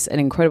is an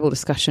incredible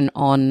discussion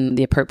on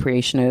the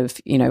appropriation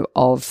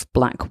of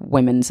Black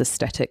women's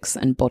aesthetics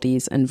and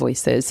bodies and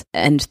voices,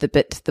 and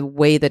the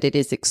way that it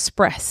is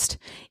expressed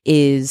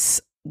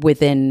is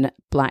within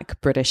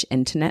Black British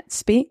internet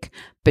speak,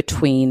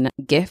 between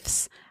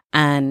GIFs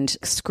and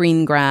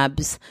screen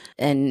grabs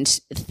and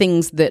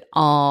things that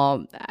are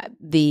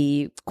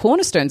the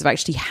cornerstones of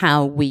actually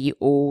how we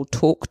all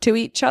talk to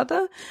each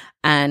other,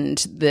 and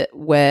that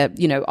where,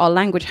 our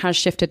language has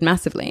shifted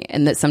massively,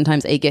 and that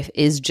sometimes a GIF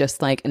is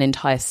just like an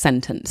entire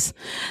sentence,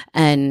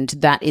 and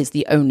that is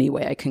the only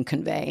way I can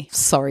convey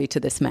sorry to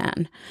this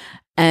man.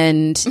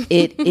 And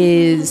it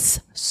is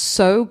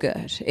so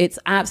good. It's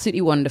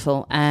absolutely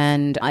wonderful.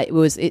 And it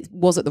was at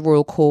the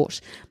Royal Court.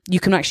 You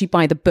can actually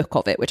buy the book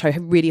of it, which I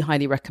really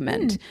highly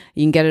recommend.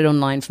 You can get it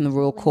online from the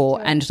Royal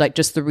Court, and like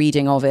just the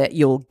reading of it,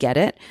 you'll get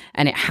it.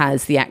 And it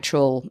has the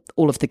actual,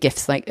 all of the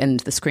GIFs and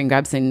the screen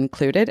grabs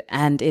included.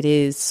 And it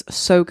is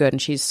so good.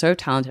 And she's so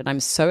talented. I'm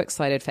so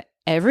excited for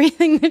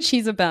everything that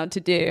she's about to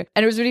do.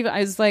 And it was really, I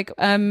was like,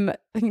 I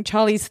think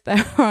Charlize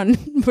Theron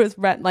was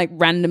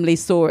randomly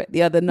saw it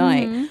the other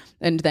night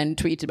and then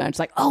tweeted about it. It's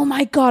like, oh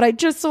my God, I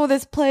just saw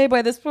this play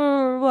by this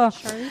blah, blah, blah.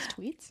 Charlize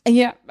tweets?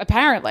 Yeah,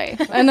 apparently.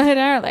 That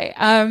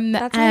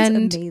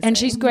sounds amazing. And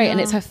she's great. And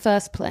it's her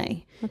first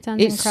play. That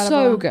sounds it's incredible.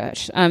 so good.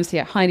 So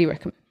yeah, highly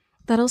recommend.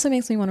 That also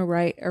makes me want to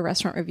write a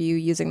restaurant review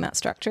using that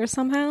structure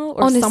somehow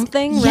or Honest-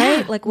 something, yeah.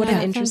 right? Like what Yeah, an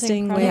that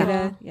interesting sounds way to,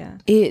 incredible.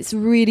 It's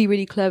really,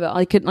 really clever.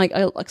 I could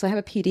because I have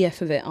a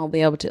PDF of it. I'll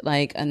be able to so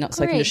I can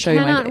just show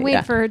you my. Cannot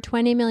wait for her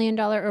 $20 million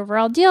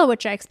overall deal,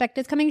 which I expect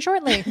is coming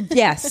shortly.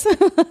 Yes.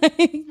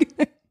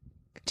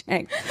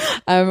 Dang.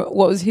 Who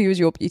was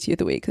your Beauty of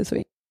the Week this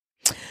week?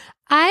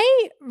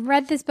 I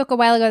read this book a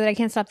while ago that I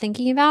can't stop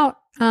thinking about.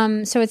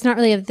 So it's not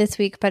really of this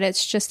week, but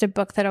it's just a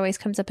book that always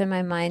comes up in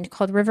my mind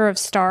called River of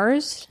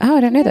Stars. Oh, I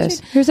don't know those.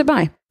 Who's it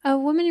by? A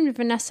woman named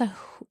Vanessa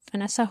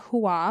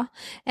Hua,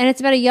 and it's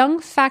about a young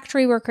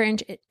factory worker.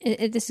 And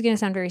this is going to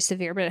sound very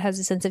severe, but it has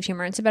a sense of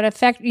humor. It's about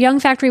a young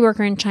factory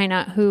worker in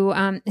China who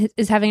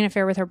is having an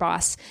affair with her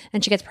boss,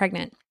 and she gets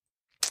pregnant.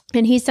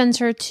 And he sends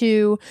her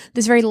to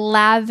this very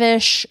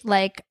lavish,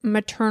 like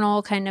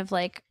maternal kind of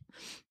like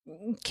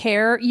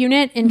care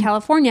unit in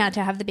California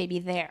to have the baby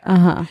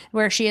there,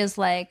 where she is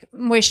like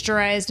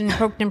moisturized and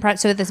poked and prodded.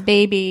 So this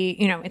baby,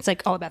 it's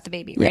like all about the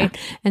baby, right?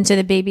 And so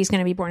the baby's going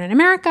to be born in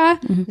America,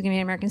 he's going to be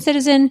an American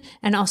citizen,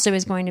 and also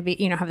is going to be,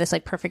 have this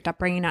like perfect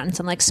upbringing out in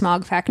some like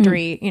smog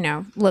factory,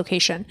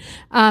 location.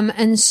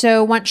 And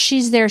so once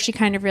she's there, she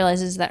kind of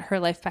realizes that her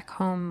life back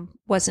home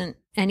wasn't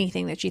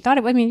anything that she thought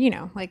it would. I mean,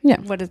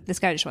 what is this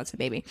guy just wants the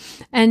baby.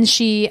 And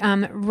she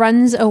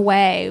runs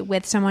away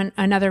with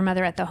another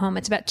mother at the home.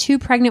 It's about 2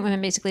 pregnant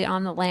women basically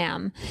on the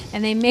lam,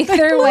 and they make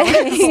their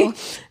way.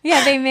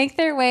 They make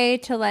their way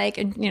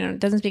to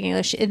doesn't speak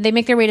English. They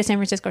make their way to San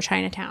Francisco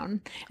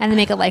Chinatown, and they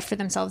make a life for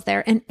themselves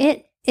there. And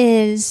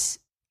it's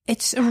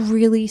a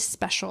really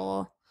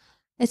special.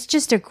 It's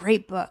just a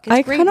great book. It's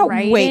I great cannot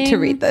writing. wait to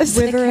read this.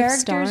 The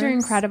characters are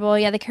incredible.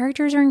 Yeah, the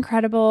characters are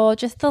incredible.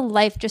 Just the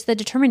life, just the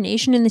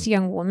determination in this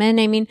young woman.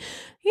 I mean,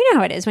 you know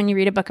how it is when you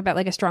read a book about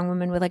like a strong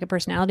woman with like a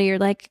personality. You're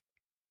like,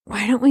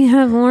 why don't we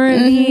have more of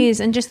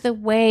these? And just the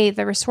way,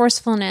 the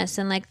resourcefulness,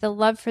 and like the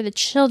love for the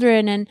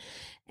children, and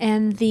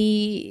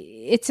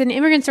it's an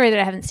immigrant story that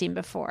I haven't seen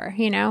before,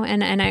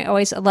 and I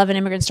always love an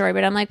immigrant story,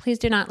 but I'm like, please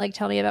do not like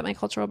tell me about my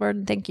cultural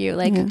burden. Thank you.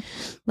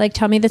 Like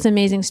tell me this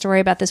amazing story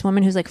about this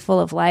woman who's like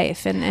full of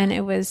life. And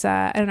it was,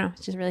 I don't know,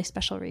 it's just a really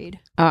special read.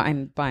 Oh,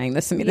 I'm buying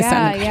this.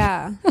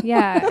 Yeah.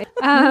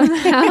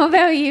 How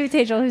about you,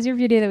 Tejal? Who's your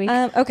beauty of the week?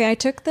 Okay. I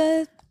took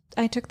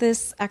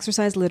this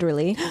exercise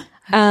literally.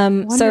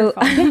 So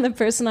the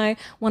person I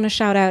want to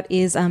shout out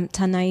is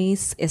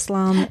Tanais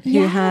Islam,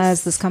 who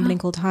has this company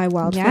called High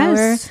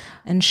Wildflower,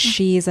 and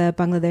she's a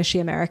Bangladeshi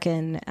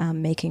American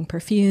making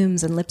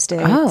perfumes and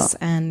lipsticks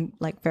and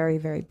like very,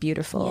 very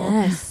beautiful,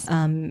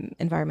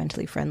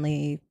 environmentally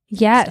friendly.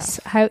 Yes,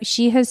 how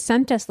she has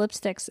sent us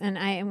lipsticks, and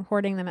I am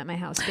hoarding them at my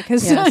house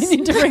because I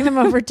need to bring them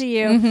over to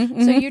you,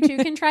 so you too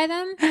can try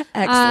them.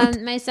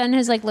 Excellent. My son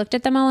has like looked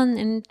at them all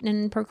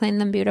and proclaimed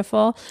them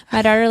beautiful.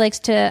 My daughter likes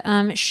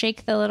to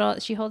shake the little.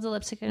 She holds a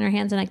lipstick in her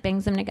hands and like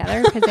bangs them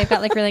together because they've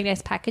got like really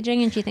nice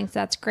packaging, and she thinks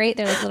that's great.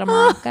 They're like little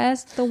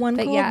maracas. The one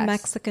called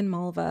Mexican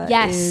Malva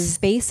Yes. is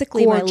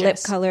basically Gorgeous. my lip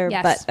color,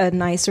 but a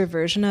nicer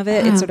version of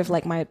it. It's sort of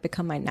like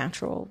become my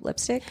natural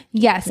lipstick.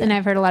 Yes, and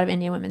I've heard a lot of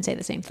Indian women say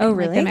the same thing. Oh,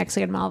 really? Like the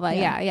Mexican Malva.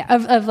 Yeah.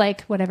 Of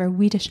like whatever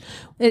wheatish.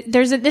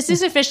 This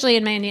is officially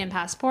in my Indian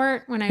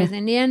passport. When I was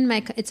Indian,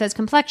 it says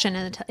complexion,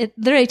 and it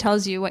literally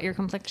tells you what your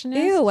complexion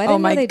is. Ew! I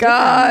didn't know they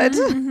God.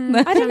 did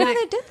that. I didn't know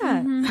they did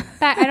that.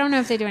 But I don't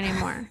know if they do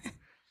anymore.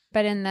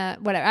 But in the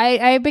whatever,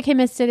 I became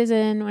a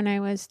citizen when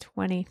I was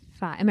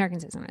 25, American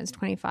citizen when I was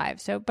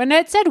 25. So, but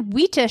it said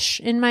wheatish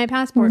in my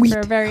passport for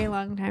a very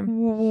long time.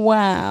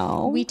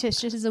 Wow. Wheatish.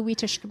 This is a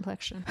wheatish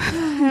completion.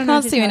 I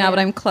can't see me now, but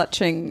I'm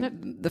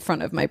clutching the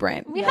front of my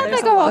brain. We had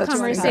like a whole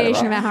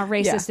conversation about how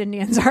racist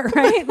Indians are,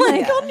 right?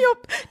 Like on your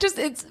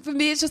it's for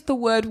me, it's just the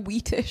word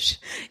wheatish.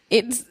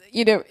 It's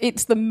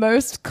it's the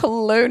most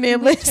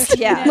colonialist.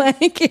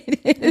 Like it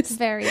is. It's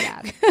very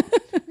bad.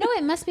 No,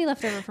 it must be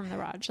left over from the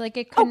Raj. Like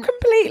it couldn't,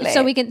 completely.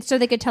 So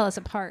they could tell us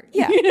apart.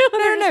 Yeah. No.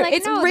 Like,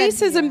 it's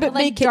racism, but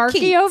like make it darky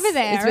Keats. over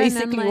there. It's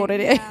basically and then, what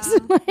it is.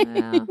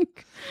 Yeah.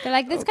 They're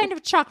like this kind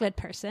of chocolate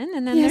person,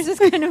 and then there's this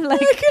kind of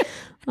like,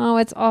 oh,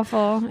 it's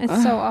awful.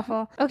 It's so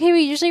awful. Okay,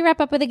 we usually wrap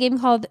up with a game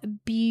called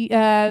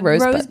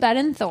Rosebud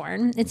and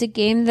Thorn. It's a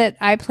game that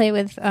I play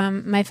with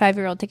my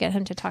 5-year-old to get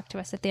him to talk to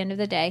us at the end of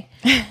the day.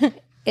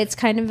 It's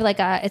kind of like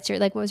it's your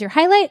what was your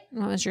highlight,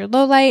 what was your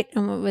low light,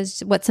 and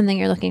what's something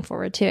you're looking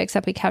forward to,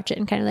 except we couch it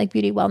in kind of like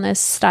beauty wellness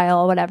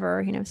style,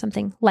 whatever,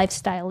 something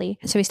lifestyle-y.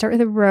 So we start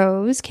with a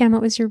rose. Cam,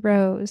 what was your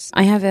rose?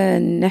 I have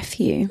a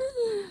nephew.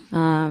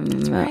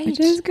 Which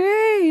is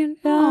great.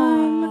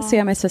 So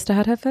yeah, my sister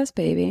had her first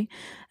baby,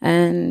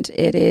 and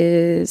it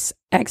is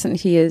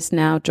excellent. He is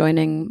now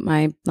joining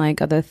my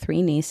other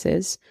 3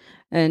 nieces.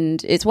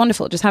 And it's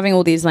wonderful. Just having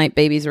all these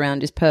babies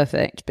around is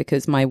perfect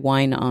because my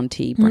wine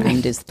auntie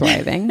brand is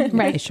thriving.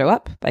 Right. I show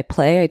up, I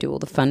play, I do all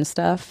the fun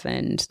stuff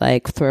and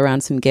throw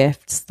around some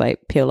gifts,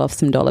 peel off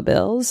some dollar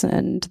bills.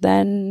 And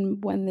then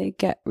when they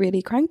get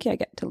really cranky, I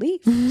get to leave.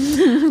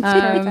 But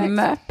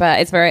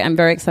I'm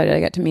very excited.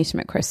 I get to meet him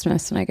at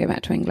Christmas and I go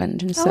back to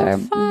England. And so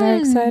I'm very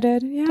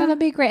excited. Yeah. That'll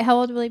be great. How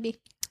old will he be?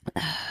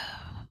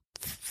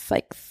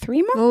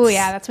 3 months. Oh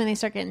yeah, that's when they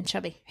start getting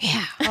chubby.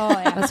 Yeah. Oh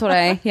yeah. That's what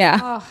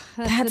Oh,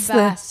 that's the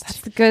best.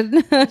 That's the good.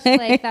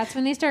 That's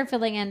when they start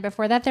filling in.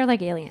 Before that, they're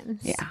like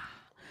aliens. Yeah.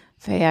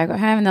 So yeah, I got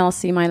him, and then I'll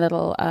see my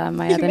little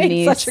my other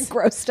niece. Such a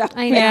gross stuff.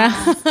 I know. Yeah.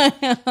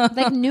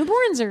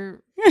 Newborns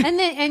are,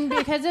 and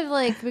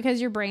because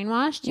you're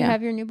brainwashed, you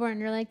have your newborn.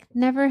 You're like,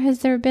 never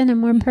has there been a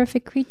more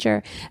perfect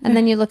creature. And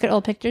then you look at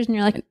old pictures, and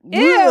you're like,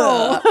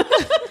 ew.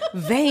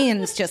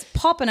 Veins just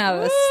popping out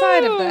of the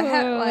side of the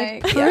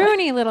head,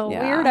 pruny little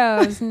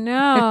weirdos.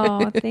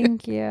 No,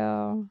 thank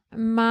you.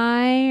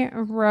 My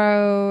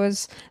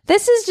rose.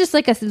 This is just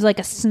like a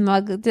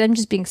smug. I'm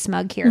just being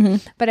smug here.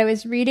 But I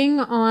was reading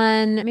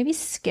on maybe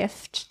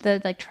Skift,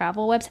 the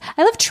travel website.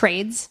 I love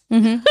trades.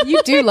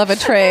 You do love a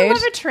trade.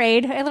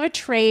 I love a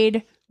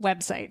trade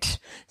website.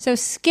 So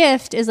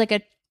Skift is like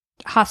a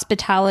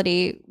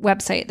hospitality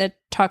website that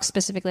talks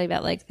specifically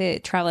about the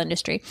travel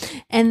industry,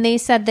 and they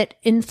said that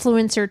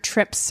influencer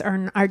trips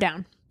are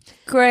down.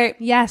 Great.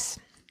 Yes.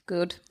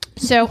 Good.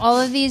 So all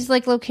of these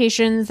like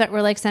locations that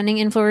were like sending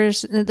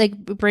influencers, like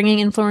bringing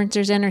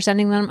influencers in or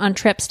sending them on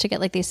trips to get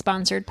like these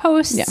sponsored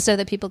posts so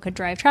that people could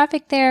drive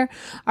traffic there,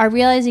 are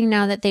realizing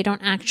now that they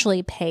don't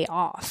actually pay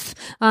off.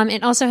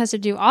 It also has to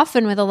do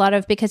often with a lot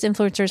of, because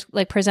influencers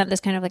like present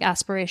this kind of like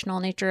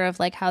aspirational nature of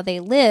like how they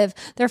live,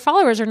 their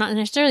followers are not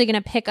necessarily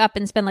going to pick up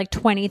and spend like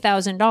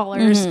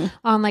 $20,000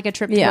 on like a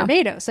trip to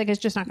Barbados. Like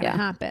it's just not going to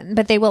happen,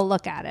 but they will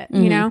look at it,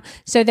 you know?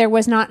 So there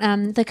was not,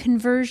 the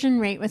conversion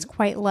rate was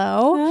quite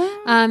low.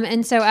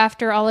 And so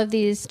after all of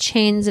these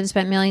chains have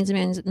spent millions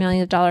and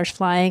millions of dollars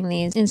flying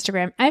these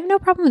Instagram, I have no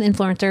problem with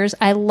influencers.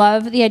 I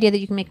love the idea that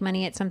you can make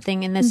money at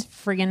something in this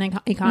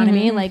friggin'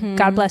 economy. Like,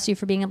 God bless you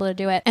for being able to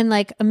do it. And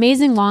like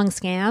amazing long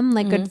scam,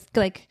 like good,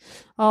 like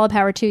all the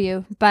power to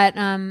you. But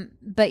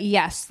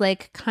yes,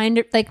 like kind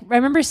of like I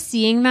remember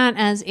seeing that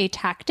as a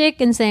tactic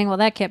and saying, well,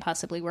 that can't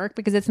possibly work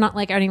because it's not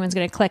like anyone's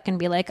going to click and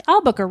be like,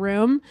 I'll book a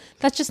room.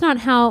 That's just not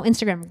how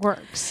Instagram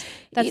works.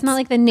 That's not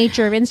like the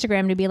nature of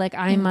Instagram to be like,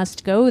 I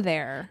must go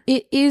there.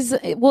 It is.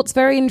 What's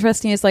very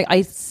interesting is like,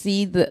 I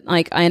see that,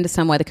 like, I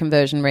understand why the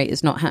conversion rate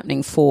is not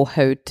happening for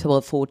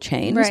hotel, for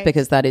chains,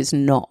 because that is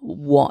not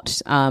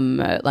what,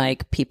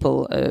 like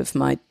people of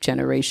my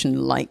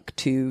generation like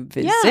to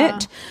visit. Yeah.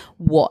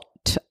 What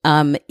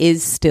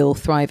is still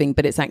thriving,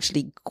 but it's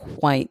actually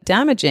quite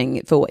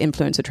damaging for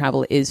influencer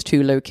travel is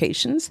to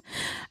locations.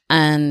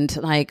 And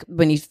like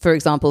when you, for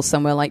example,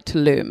 somewhere like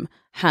Tulum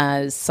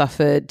has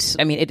suffered,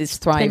 I mean, it has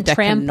thrived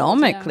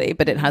economically,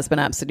 but it has been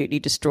absolutely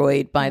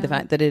destroyed by the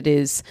fact that it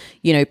is,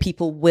 you know,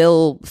 people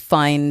will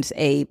find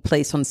a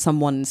place on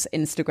someone's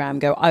Instagram,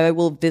 go, I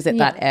will visit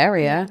that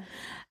area.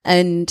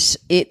 And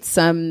it's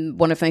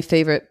one of my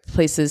favorite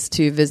places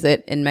to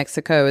visit in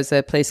Mexico is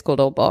a place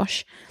called Old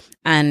Bosch.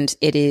 And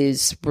it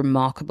is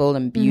remarkable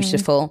and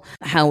beautiful.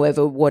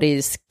 However, what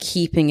is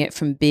keeping it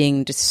from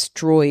being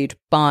destroyed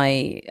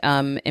by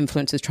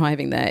influencers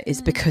driving there is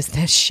because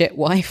there's shit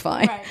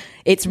Wi-Fi. Right.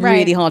 It's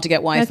really hard to get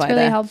Wi-Fi there. That's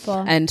really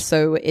helpful. And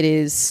so it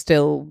is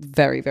still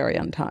very, very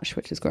untouched,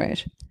 which is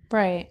great.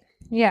 Right.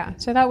 Yeah.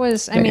 So that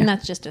was, I mean,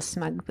 that's just a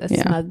smug,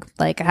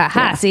 like,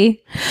 ha,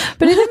 see?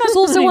 But I think that's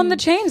also on the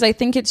chains. I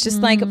think it's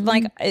just like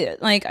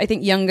I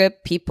think younger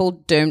people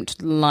don't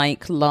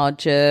like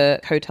larger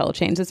hotel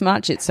chains as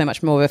much. It's so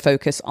much more of a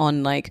focus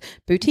on like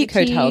boutique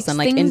hotels and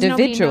like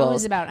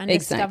individuals. About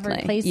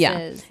undiscovered places.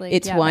 Yeah. Like,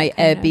 it's why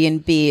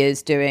Airbnb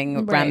is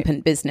doing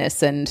rampant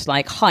business, and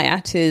like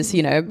Hyatt is,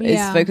 you know,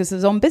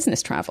 focuses on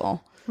business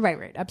travel.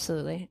 Right,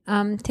 absolutely.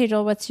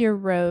 Tejal, what's your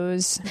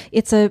rose?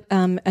 It's a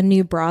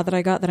new bra that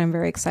I got that I'm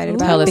very excited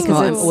about. Tell us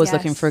more. I'm always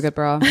looking for a good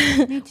bra.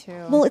 Me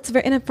too. Well, it's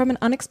from an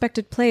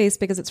unexpected place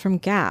because it's from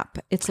Gap.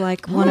 It's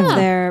like one of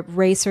their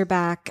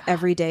racerback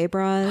everyday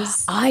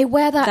bras. I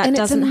wear that and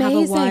doesn't it's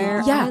amazing. Have a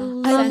wire. Yeah, I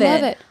love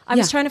it. I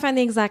was trying to find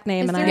the exact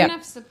name. Is there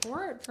enough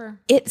support for?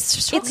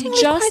 It's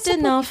just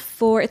enough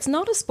for. It's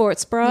not a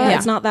sports bra.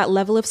 It's not that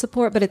level of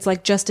support, but it's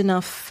like just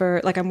enough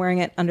for. Like I'm wearing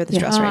it under this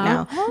dress right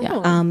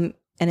now.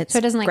 And it's so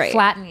it doesn't like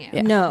flatten you.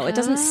 Yeah. No, it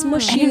doesn't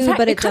smush you, fact,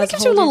 but it kind does of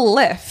gives you a little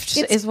lift.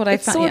 Is what I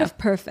found. It's sort of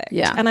perfect.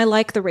 Yeah, and I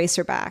like the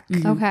racer back.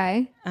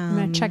 Okay, I'm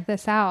gonna check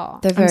this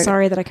out. I'm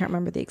sorry that I can't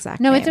remember the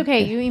exact. No, name. it's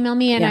okay. You email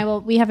me and I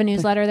will. We have a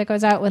newsletter that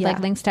goes out with like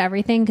links to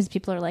everything because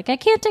people are like, I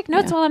can't take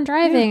notes while I'm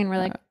driving, and we're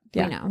like.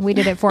 You know, we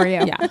did it for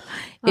you.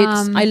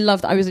 I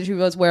love that. I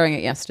was wearing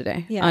it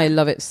yesterday. I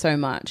love it so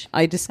much.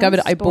 I discovered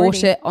I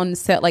bought it on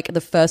set like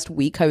the first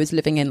week I was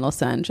living in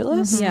Los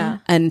Angeles.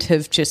 And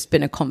have just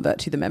been a convert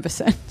to them ever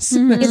since.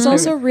 It's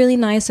also really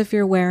nice if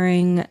you're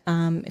wearing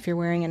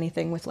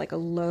anything with like a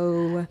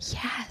low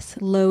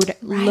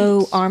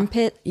low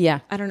armpit. Yeah.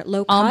 I don't know,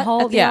 low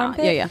armhole. Cut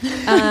armpit.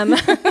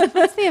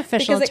 That's the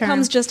official because term. It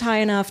comes just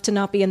high enough to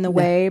not be in the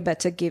way, but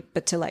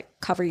to like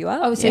cover you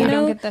up. Oh, so you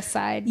don't get the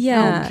side.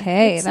 Yeah.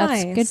 Okay, that's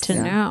nice. Good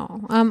to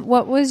know.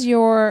 What was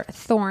your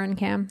thorn,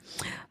 Cam?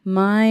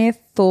 My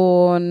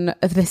thorn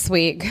of this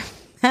week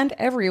and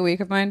every week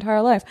of my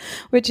entire life,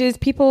 which is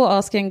people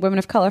asking women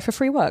of color for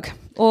free work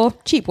or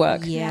cheap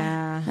work.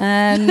 Yeah.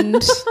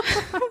 And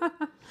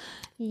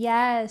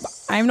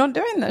yes, I'm not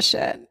doing this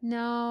shit.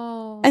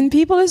 No. And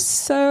people are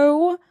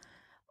so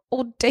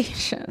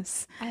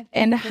audacious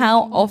in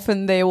how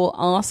often they will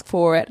ask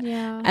for it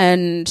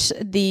and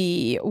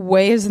the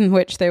ways in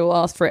which they will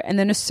ask for it, and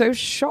then are so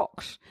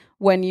shocked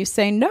when you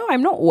say, no,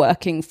 I'm not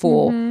working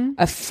for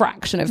a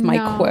fraction of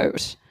my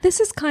quote. This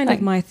is kind of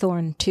my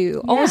thorn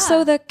too. Yeah.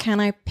 Also the can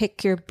I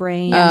pick your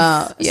brain?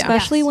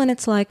 Especially when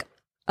it's like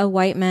a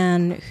white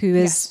man who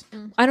is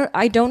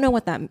I don't know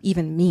what that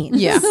even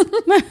means. Yeah.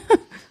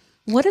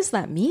 What does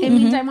that mean? It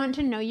means I want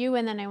to know you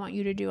and then I want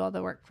you to do all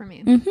the work for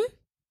me.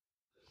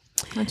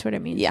 That's what it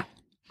means. Yeah.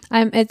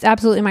 It's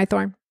absolutely my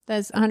thorn.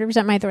 That's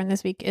 100% my thorn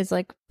this week is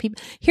like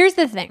people. Here's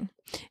the thing.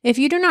 If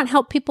you do not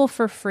help people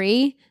for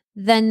free,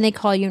 then they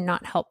call you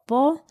not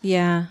helpful.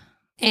 Yeah.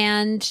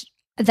 And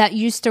that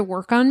used to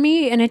work on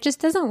me and it just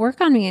doesn't work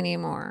on me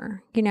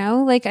anymore. You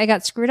know, like I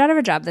got screwed out of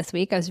a job this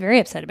week. I was very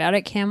upset about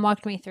it. Cam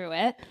walked me through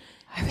it.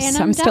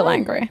 I'm still done.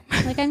 angry.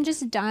 Like, I'm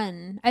just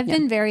done. I've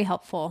been very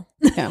helpful.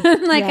 Yeah.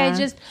 Like,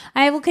 Yeah.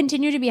 I will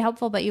continue to be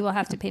helpful, but you will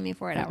have to pay me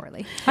for it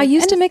hourly. I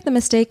used to make the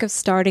mistake of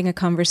starting a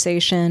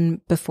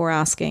conversation before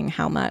asking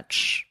how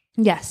much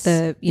Yes.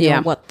 you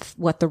know,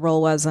 what the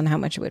role was and how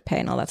much it would pay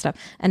and all that stuff.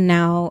 And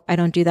now I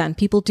don't do that, and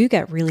people do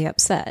get really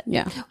upset.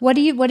 Yeah. What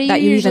do you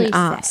that you usually even say?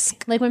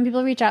 ask. Like when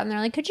people reach out and they're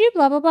like, could you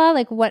blah, blah, blah?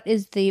 Like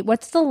what's the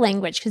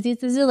language? Because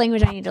this is a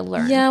language I need to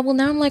learn. Yeah, well,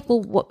 now I'm like,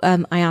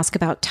 I ask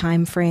about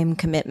time frame,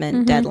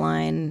 commitment,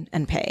 deadline,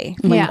 and pay.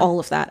 Like Yeah. all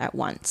of that at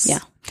once. Yeah.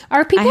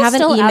 Are people have an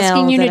still email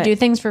asking you to that do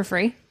things for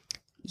free?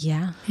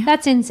 Yeah.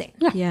 That's insane.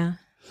 Yeah.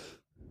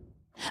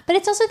 But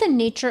it's also the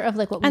nature of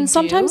like what we And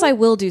sometimes do. I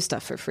will do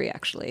stuff for free,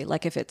 actually.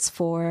 Like if it's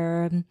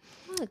for,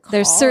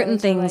 there's certain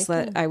things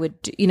that I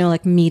would do, you know,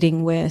 like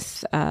meeting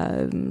with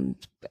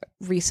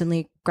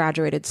recently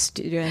graduated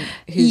student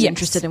who's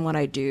interested in what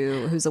I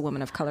do, who's a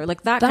woman of color.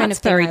 Like that kind of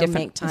thing. very I'll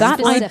different. Make time That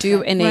for. I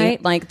do in a,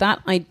 right? like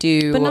that I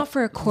do. But not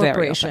for a very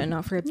corporation, often.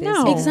 not for a business.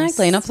 No.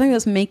 Exactly. Not something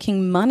that's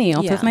making money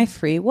off of my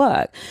free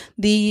work.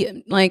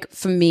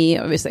 For me,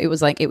 obviously,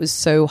 it was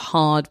so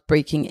hard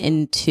breaking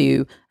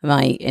into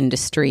my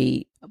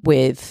industry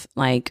with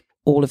like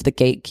all of the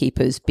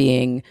gatekeepers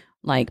being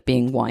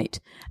white.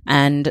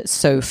 And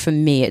so for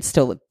me, it's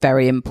still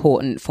very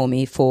important for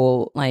me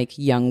for like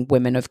young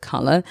women of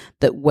color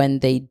that when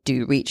they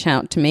do reach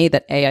out to me,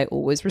 that I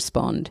always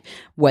respond,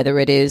 whether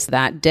it is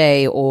that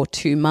day or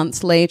 2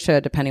 months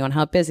later, depending on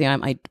how busy I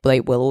am,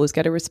 they will always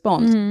get a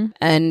response.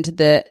 And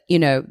that,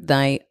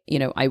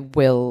 I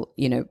will,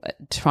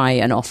 try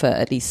and offer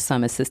at least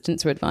some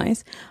assistance or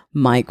advice.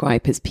 My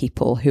gripe is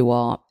people who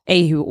are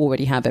who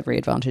already have every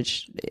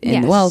advantage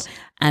in the world,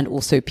 and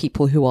also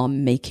people who are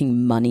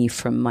making money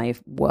from my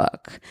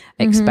work,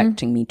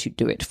 expecting me to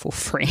do it for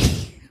free.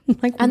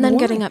 And then why?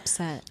 getting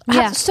upset.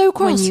 Yeah. So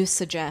cross. When you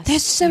suggest. They're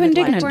so you would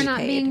like indignant. to we're be not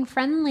paid. being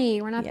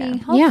friendly. We're not being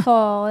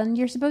helpful. And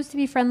you're supposed to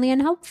be friendly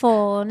and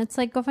helpful. And it's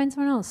like, go find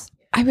someone else.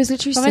 I was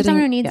literally Go find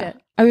someone who needs it.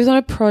 I was on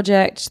a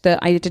project that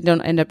I did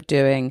not end up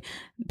doing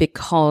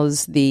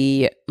because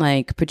the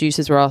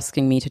producers were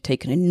asking me to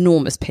take an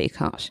enormous pay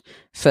cut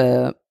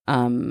for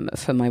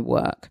my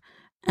work,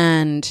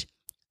 and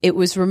it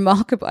was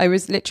remarkable. I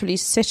was literally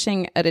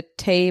sitting at a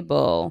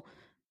table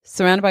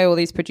surrounded by all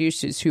these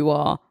producers who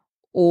are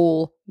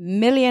all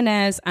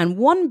millionaires and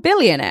one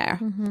billionaire.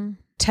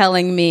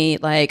 Telling me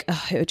it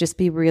would just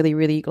be really,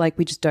 really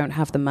we just don't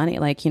have the money.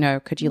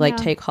 Could you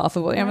take half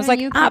of it? I was like,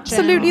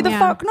 absolutely the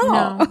fuck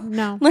not.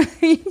 No.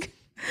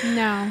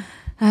 No.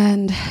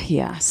 And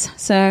yes,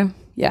 so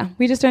yeah,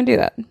 we just don't do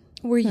that.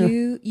 Were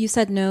you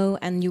said no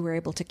and you were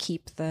able to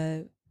keep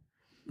the...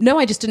 No,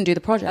 I just didn't do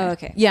the project. Oh,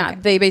 okay. Yeah, Okay.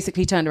 they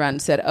basically turned around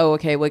and said, oh,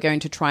 okay, we're going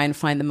to try and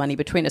find the money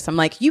between us. I'm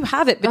like, you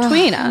have it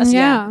between us.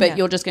 yeah. But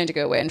you're just going to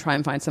go away and try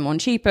and find someone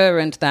cheaper.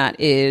 And that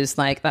is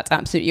that's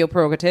absolutely your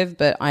prerogative,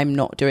 but I'm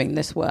not doing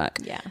this work.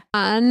 Yeah.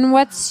 And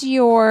what's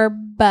your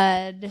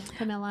bud,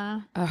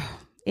 Camilla?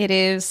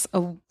 This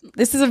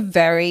is a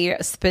very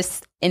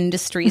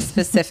industry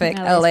specific,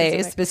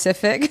 LA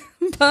specific,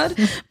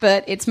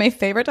 but it's my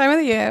favorite time of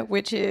the year,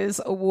 which is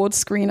award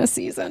screener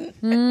season.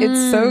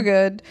 It's so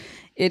good.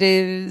 It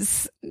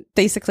is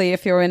basically,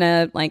 if you're in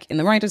in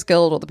the Writers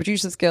Guild or the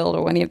Producers Guild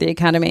or any of the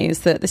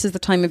academies, that this is the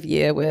time of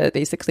year where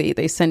basically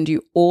they send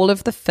you all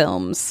of the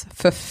films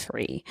for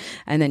free,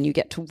 and then you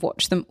get to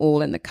watch them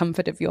all in the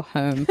comfort of your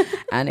home,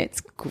 and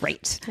it's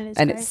great.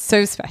 It's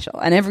so special.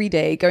 And every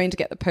day going to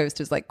get the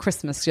posters like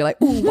Christmas, you're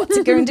like, ooh, what's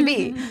it going to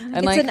be?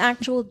 And It's an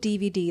actual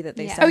DVD that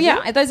they send. oh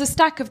yeah, there's a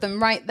stack of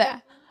them right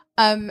there.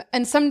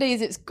 And some days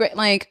it's great,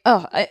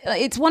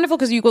 it's wonderful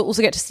because you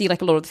also get to see a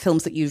lot of the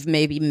films that you've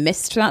maybe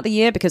missed throughout the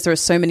year because there are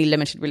so many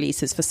limited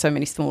releases for so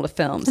many smaller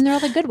films. And they're all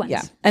the good ones.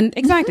 Yeah, and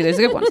exactly, those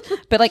are good ones.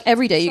 But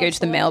every day you go to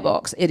the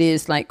mailbox, it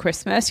is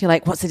Christmas. You're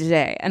like, what's it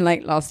today? And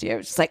last year, it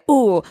was just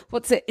oh,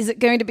 what's it? Is it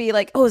going to be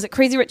is it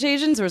Crazy Rich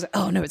Asians or is it?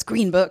 Oh no, it's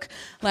Green Book.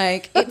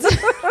 It's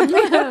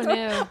Oh,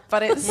 no.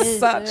 but it's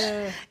such.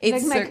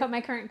 It's My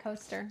current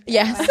coaster.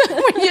 Yes,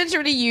 we're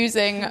literally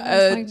using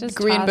a just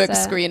Green toss Book it.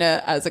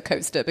 screener as a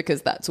coaster because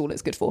that's all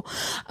it's good for.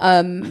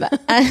 And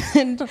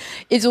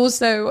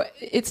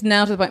it's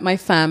now to the point my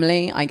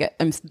family,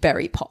 I'm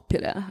very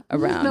popular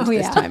around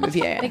this time of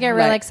year. They get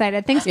real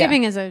excited.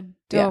 Thanksgiving is a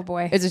oh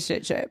boy. It's a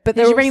shit show. But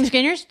Did you bring the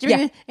screeners?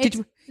 Yeah.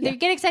 They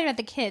get excited about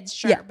the kids,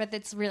 sure, Yeah. but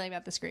it's really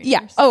about the screeners.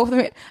 Yeah. Oh,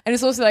 and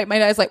it's also my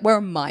dad's where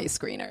are my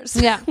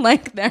screeners? Yeah.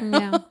 They're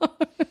Yeah.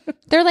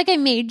 They're I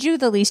made you.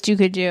 The least you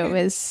could do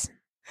is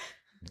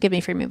give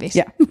me free movies.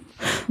 Yeah.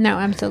 No,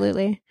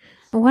 absolutely.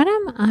 What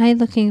am I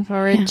looking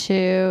forward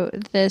to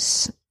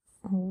this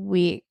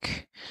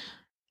week?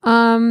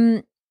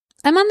 I'm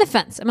on the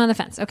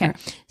fence. Okay.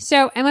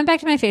 So I went back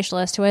to my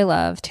facialist who I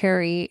love,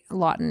 Terry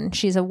Lawton.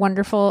 She's a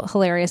wonderful,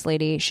 hilarious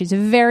lady. She's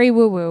very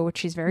woo-woo, which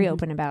she's very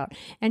open about.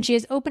 And she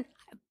is open.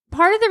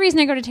 part of the reason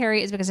I go to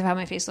Terry is because of how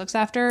my face looks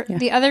after. Yeah.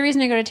 The other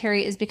reason I go to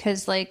Terry is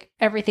because like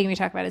everything we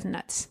talk about is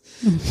nuts.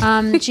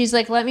 She's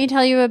like, let me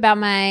tell you about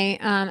my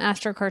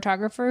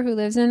astrocartographer who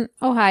lives in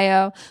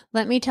Ohio.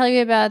 Let me tell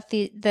you about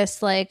this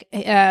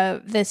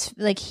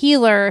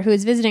healer who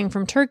is visiting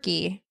from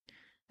Turkey.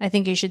 I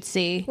think you should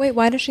see. Wait,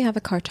 why does she have a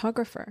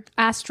cartographer?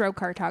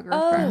 Astrocartographer.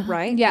 Oh,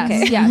 right. Yes,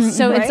 okay. yes.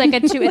 So it's like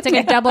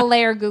a double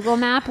layer Google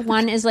map.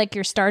 One is like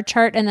your star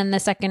chart, and then the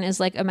second is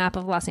like a map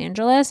of Los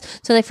Angeles.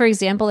 So like, for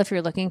example, if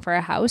you're looking for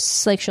a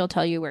house, like she'll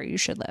tell you where you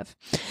should live.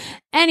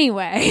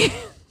 Anyway.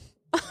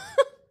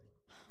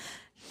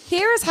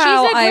 Here's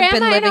how I've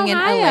been living in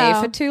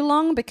LA for too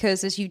long,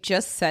 because as you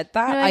just said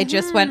that, I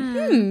just went,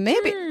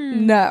 maybe.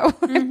 No,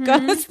 I've got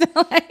to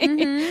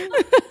stay.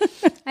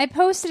 I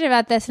posted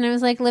about this and I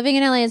was like, living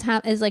in LA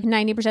is like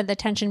 90% the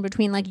tension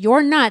between like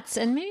you're nuts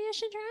and maybe I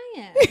should try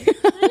it.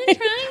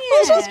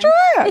 Let's just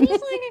try it. It's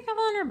like a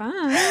couple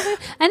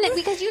 $100. And then,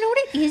 because you know what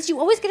it is? You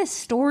always get a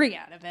story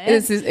out of it.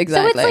 This is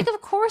exactly. So it's like,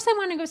 of course I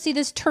want to go see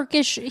this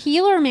Turkish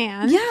healer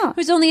man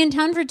who's only in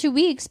town for 2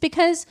 weeks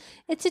because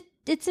it's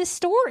a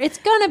store. It's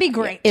going to be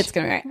great. It's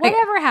going to be great.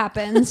 Whatever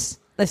happens.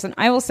 Listen,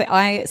 I will say,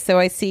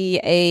 I see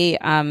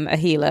a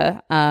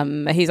healer.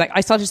 He's like,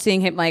 I started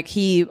seeing him, like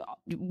he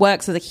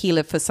works as a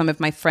healer for some of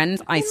my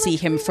friends. I see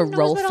him for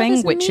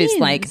Rolfing, which is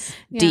like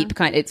deep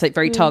kind. It's like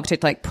very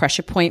targeted, like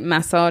pressure point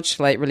massage,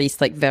 like release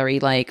like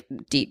very like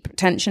deep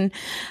tension,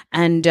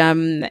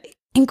 and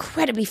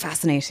incredibly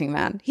fascinating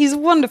man. He's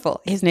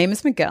wonderful. His name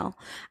is Miguel,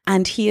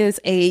 and he is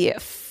a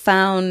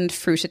found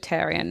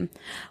fruitarian.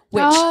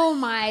 Which oh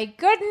my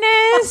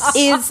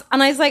goodness.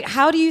 And I was like,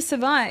 how do you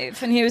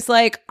survive? And he was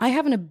like, I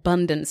have an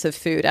abundance of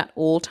food at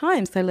all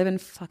times. I live in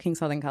fucking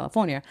Southern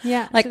California.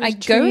 Yeah. Like so I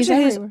go to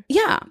his,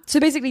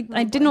 So basically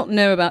I did not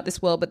know about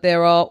this world, but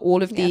there are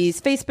all of these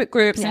Facebook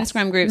groups,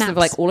 Instagram groups of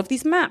like all of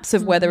these maps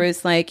of where there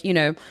is like, you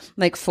know,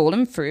 like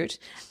fallen fruit.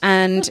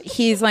 And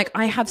he's like,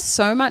 I have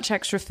so much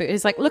extra food.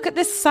 He's like, look at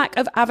this sack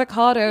of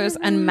avocados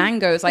and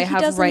mangoes I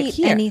have right here.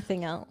 He doesn't eat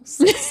anything else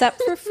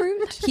except for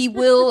fruit.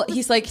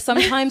 He's like,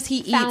 sometimes he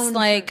eats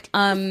like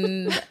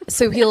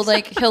so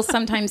he'll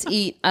sometimes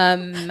eat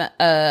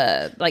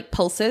like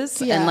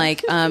pulses and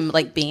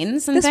like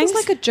beans and this things.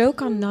 Was like a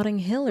joke on Notting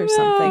Hill or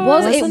something. It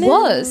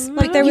was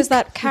like there was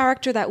that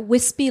character, that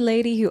wispy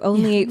lady who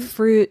only ate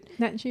fruit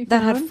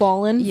that had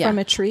fallen from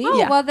a tree.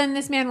 Oh, well then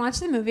this man watched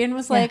the movie and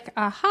was like,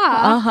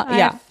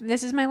 aha,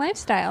 this is my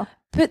lifestyle.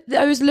 But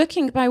I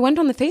went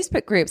on the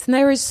Facebook groups, and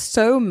there is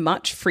so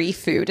much free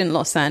food in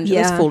Los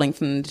Angeles falling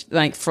from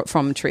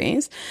from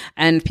trees,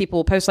 and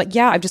people post like,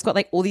 I've just got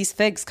like all these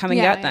figs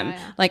coming out them.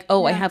 Like,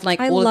 I have like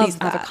all of these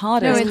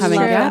avocados coming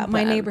out.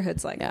 My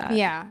neighborhood's like that.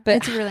 Yeah, but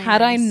it's really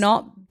had nice. I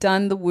not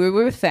done the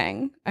woo-woo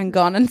thing and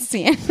gone and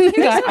seen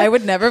I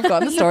would never have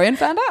gotten the story and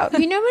found out.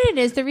 You know what it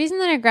is? The reason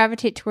that I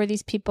gravitate toward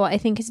these people, I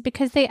think, is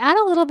because they add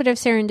a little bit of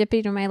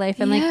serendipity to my life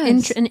and like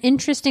an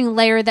interesting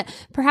layer that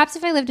perhaps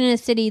if I lived in a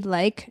city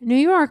like New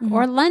York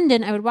or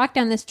London, I would walk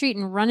down the street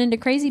and run into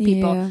crazy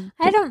people.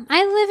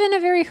 I live in a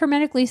very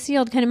hermetically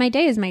sealed kind of, my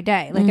day is my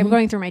day. Like I'm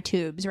going through my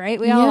tubes, right?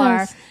 We all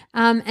are.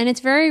 And it's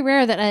very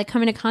rare that I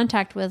come into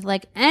contact with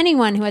like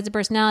anyone who has a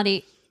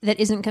personality that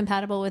isn't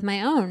compatible with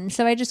my own.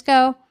 So I just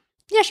go,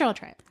 yeah, sure, I'll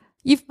try it.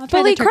 You've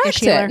fully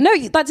cracked it. No,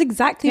 that's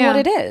exactly what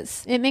it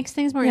is. It makes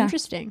things more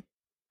interesting.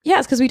 Yeah,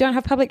 it's because we don't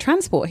have public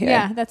transport here.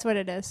 Yeah, that's what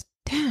it is.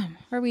 Damn.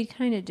 Or we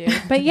kind of do.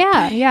 But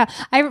yeah.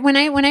 When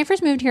I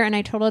first moved here and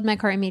I totaled my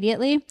car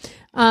immediately,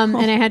 and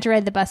I had to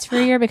ride the bus for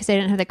a year because I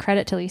didn't have the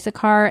credit to lease a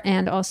car,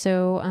 and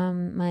also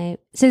my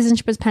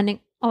citizenship was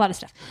pending, a lot of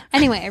stuff.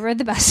 Anyway, I rode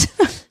the bus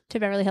to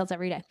Beverly Hills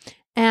every day.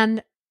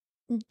 And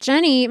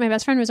Jenny, my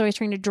best friend, was always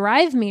trying to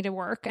drive me to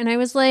work. And I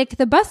was like,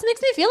 the bus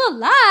makes me feel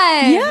alive.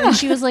 Yeah. And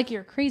she was like,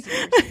 you're crazy.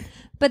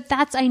 But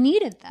I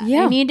needed that.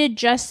 Yeah. I needed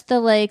just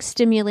the like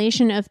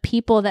stimulation of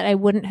people that I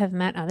wouldn't have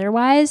met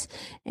otherwise.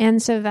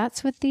 And so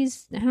that's what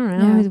these, I don't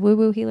know,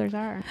 woo-woo healers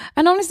are.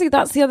 And honestly,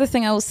 that's the other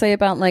thing I will say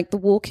about like the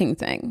walking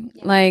thing.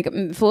 Yeah.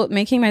 Like for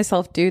making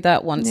myself do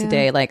that once a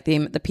day, like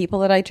the people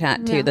that I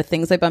chat to, the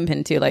things I bump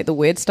into, like the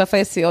weird stuff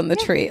I see on the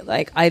tree,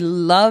 like I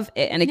love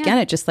it. And again,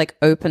 it just like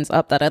opens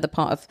up that other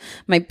part of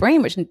my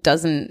brain, which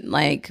doesn't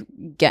like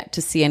get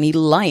to see any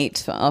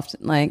light after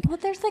like. Well,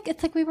 there's like,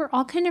 it's like we were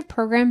all kind of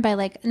programmed by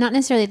like, not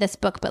necessarily this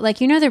book, but like,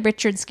 you know, the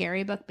Richard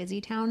Scarry book,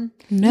 Busy Town?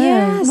 No.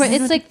 Yes. Where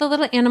it's like the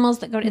little animals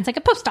that go to, it's like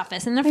a post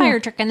office and a fire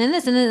truck and then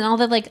this and then all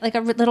the like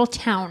a little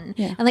town.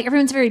 Yeah. And like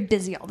everyone's very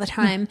busy all the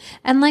time.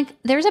 And like,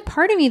 there's a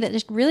part of me that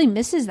just really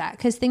misses that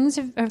because things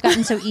have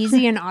gotten so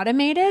easy and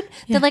automated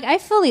that like I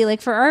fully,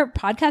 like for our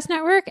podcast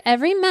network,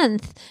 every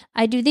month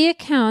I do the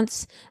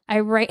accounts,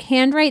 I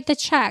handwrite the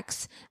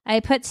checks, I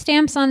put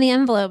stamps on the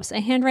envelopes, I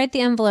handwrite the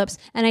envelopes,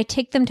 and I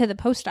take them to the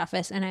post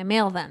office and I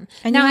mail them.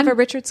 And now you have a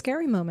Richard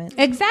Scarry moment.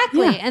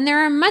 Exactly. Yeah. And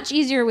there are much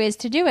easier ways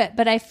to do it,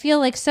 but I feel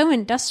like so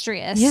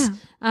industrious. Yeah.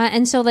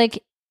 And so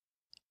like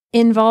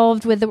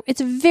involved with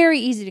it's very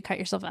easy to cut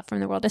yourself off from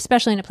the world,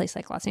 especially in a place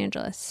like Los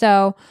Angeles.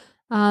 So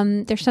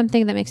There's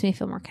something that makes me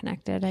feel more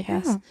connected, I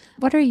guess.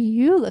 What are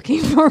you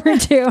looking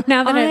forward to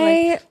now that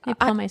I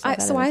pull myself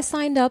out of I it?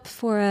 signed up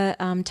for a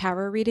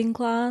tarot reading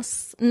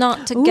class,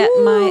 not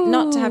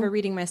to have a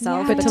reading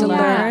myself, but to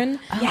learn.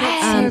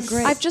 Yes. So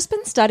great. I've just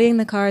been studying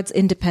the cards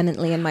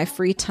independently in my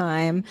free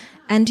time.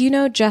 And do you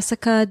know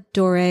Jessica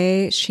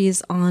Dore?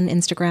 She's on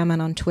Instagram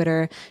and on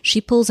Twitter.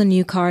 She pulls a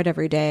new card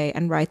every day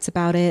and writes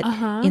about it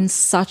in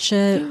such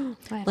a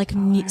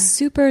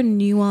super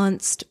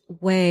nuanced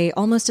way,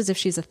 almost as if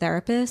she's a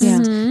therapist,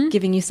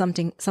 giving you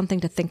something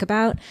to think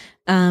about.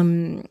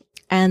 And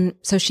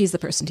so she's the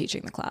person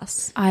teaching the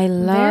class. I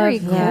love Very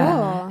cool.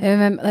 that. I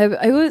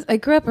remember, I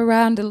grew up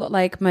around a lot,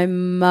 like my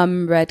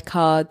mum read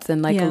cards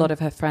and like a lot of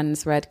her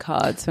friends read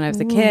cards when I was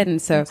a kid.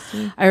 And so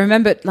I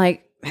remember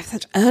like I have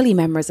such early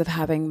memories of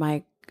having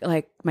my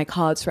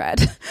cards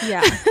read.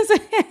 Yeah.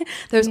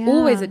 There's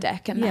always a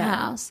deck in the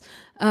house.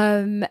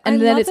 And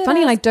then it's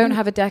funny, I don't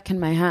have a deck in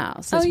my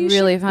house. It's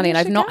really funny. And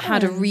I've not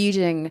had a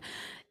reading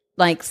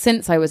like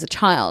since I was a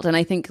child. And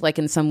I think like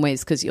in some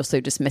ways because you're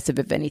so dismissive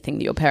of anything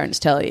that your parents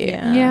tell you.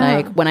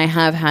 Like when I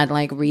have had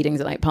like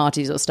readings at like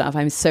parties or stuff,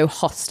 I'm so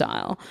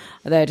hostile.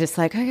 They're just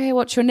like, okay,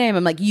 what's your name?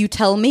 I'm like, you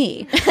tell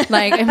me.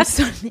 Like I'm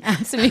so the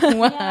absolute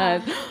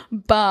word.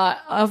 But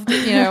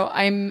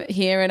I'm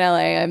here in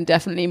LA. I'm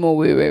definitely more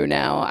woo-woo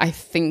now. I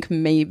think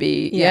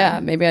maybe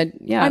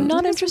I'm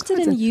not interested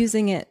in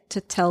using it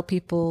to tell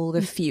people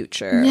the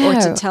future or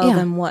to tell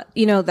them what,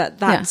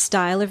 that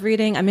style of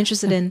reading. I'm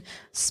interested in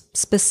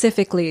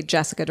specifically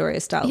Jessica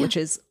Dore's style, which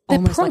is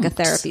almost like a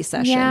therapy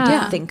session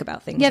to think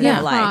about things in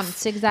your life.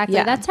 Prompts, exactly.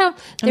 Yeah. That's how I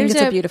think it's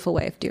a beautiful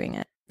way of doing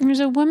it. There's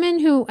a woman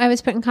who I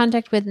was put in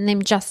contact with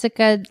named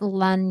Jessica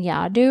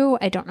Lanyadou.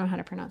 I don't know how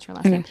to pronounce her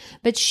last name,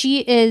 but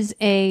she is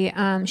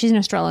she's an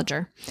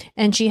astrologer,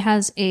 and she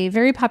has a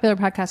very popular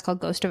podcast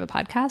called Ghost of a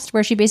Podcast,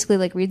 where she basically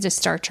like reads a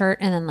star chart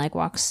and then like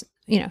walks,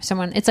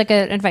 someone, it's like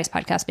an advice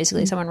podcast.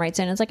 Basically someone writes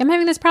in, it's like, I'm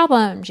having this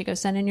problem. She goes,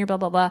 send in your blah,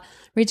 blah, blah,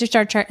 reads your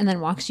star chart and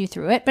then walks you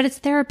through it. But it's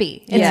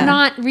therapy. It's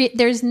not,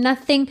 there's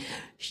nothing.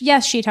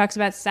 Yes, she talks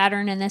about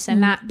Saturn and this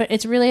and that, but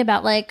it's really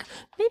about like,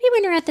 maybe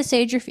when you're at this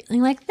age, you're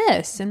feeling like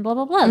this and blah,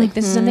 blah, blah. Like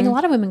this is something a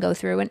lot of women go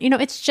through. And,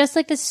 it's just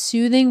like this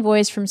soothing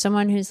voice from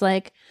someone who's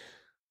like,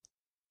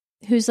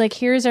 here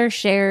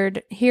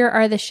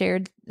are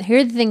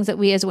the things that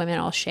we as women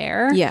all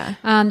share. Yeah.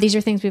 These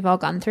are things we've all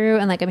gone through.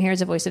 And like, I'm here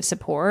as a voice of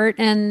support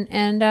and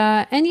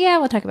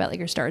we'll talk about like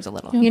your stars a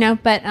little,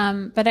 but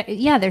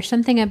there's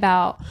something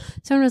about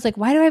someone was like,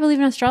 why do I believe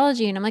in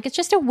astrology? And I'm like, it's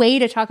just a way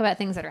to talk about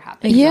things that are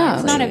happening. Yeah.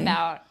 It's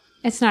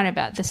not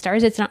about the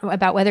stars. It's not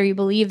about whether you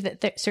believe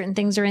that certain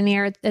things are in the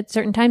air at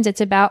certain times.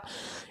 It's about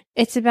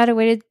a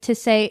way to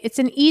say, it's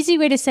an easy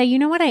way to say, you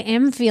know what, I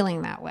am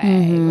feeling that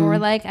way. Or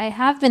like, I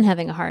have been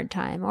having a hard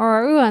time.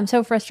 Or, ooh, I'm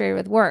so frustrated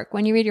with work.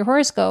 When you read your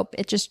horoscope,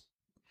 it just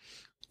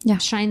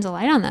shines a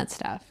light on that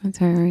stuff. That's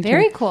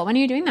very cool. When are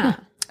you doing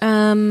that?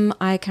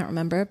 I can't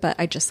remember, but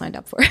I just signed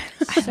up for it.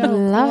 I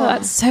love it.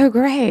 That's so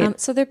great.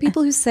 So there are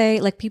people who say,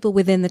 like people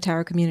within the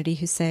tarot community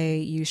who say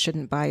you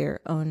shouldn't buy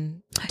your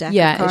own deck of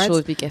cards. It should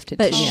always be gifted.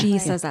 But she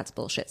says that's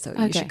bullshit, so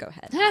you should go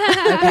ahead. Okay.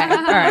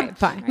 All right.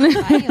 Fine.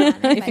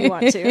 If you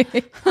want to.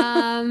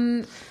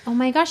 Oh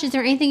my gosh. Is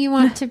there anything you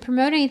want to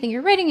promote? Anything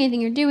you're writing?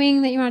 Anything you're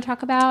doing that you want to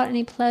talk about?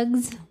 Any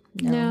plugs?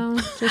 No.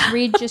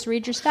 Just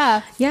read your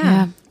stuff.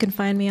 Yeah. You can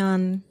find me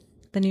on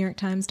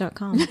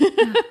thenewyorktimes.com.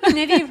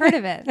 Maybe you've heard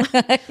of it.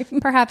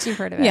 Perhaps you've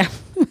heard of it. Yeah.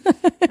 I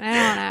don't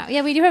know.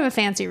 Yeah, we have a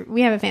fancy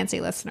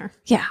listener.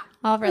 Yeah.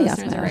 All of our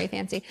listeners are very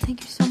fancy.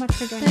 Thank you so much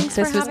for joining us.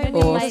 This was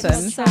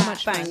awesome. So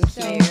much fun.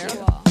 Thank you.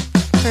 Cool.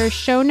 For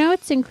show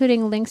notes,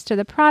 including links to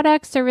the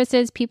products,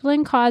 services, people,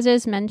 and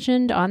causes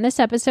mentioned on this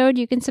episode,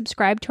 you can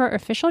subscribe to our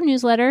official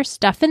newsletter,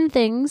 Stuff and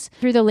Things,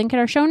 through the link in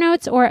our show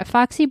notes or at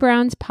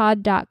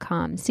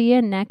foxybrownspod.com. See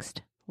you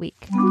next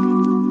week.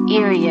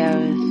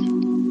 Erios.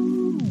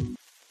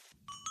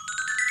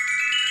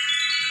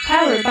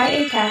 Powered by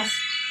Acast.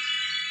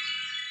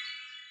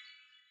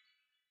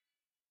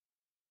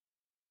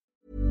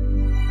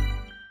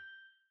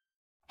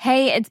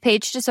 Hey, it's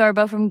Paige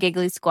DeSorbo from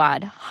Giggly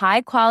Squad.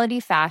 High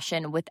quality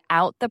fashion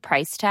without the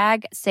price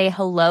tag. Say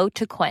hello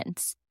to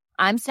Quince.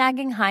 I'm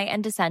snagging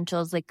high-end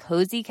essentials like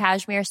cozy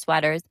cashmere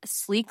sweaters,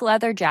 sleek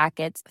leather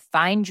jackets,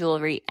 fine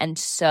jewelry, and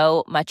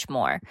so much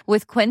more.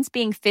 With Quince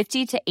being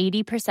 50 to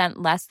 80%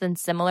 less than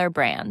similar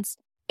brands.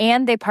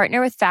 And they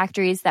partner with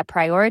factories that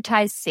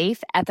prioritize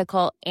safe,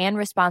 ethical, and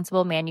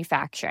responsible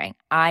manufacturing.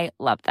 I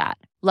love that.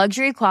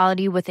 Luxury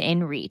quality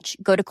within reach.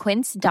 Go to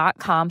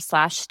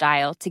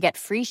quince.com/style to get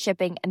free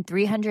shipping and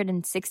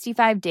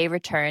 365-day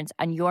returns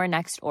on your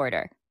next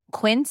order.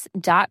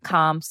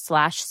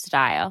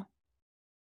 Quince.com/style.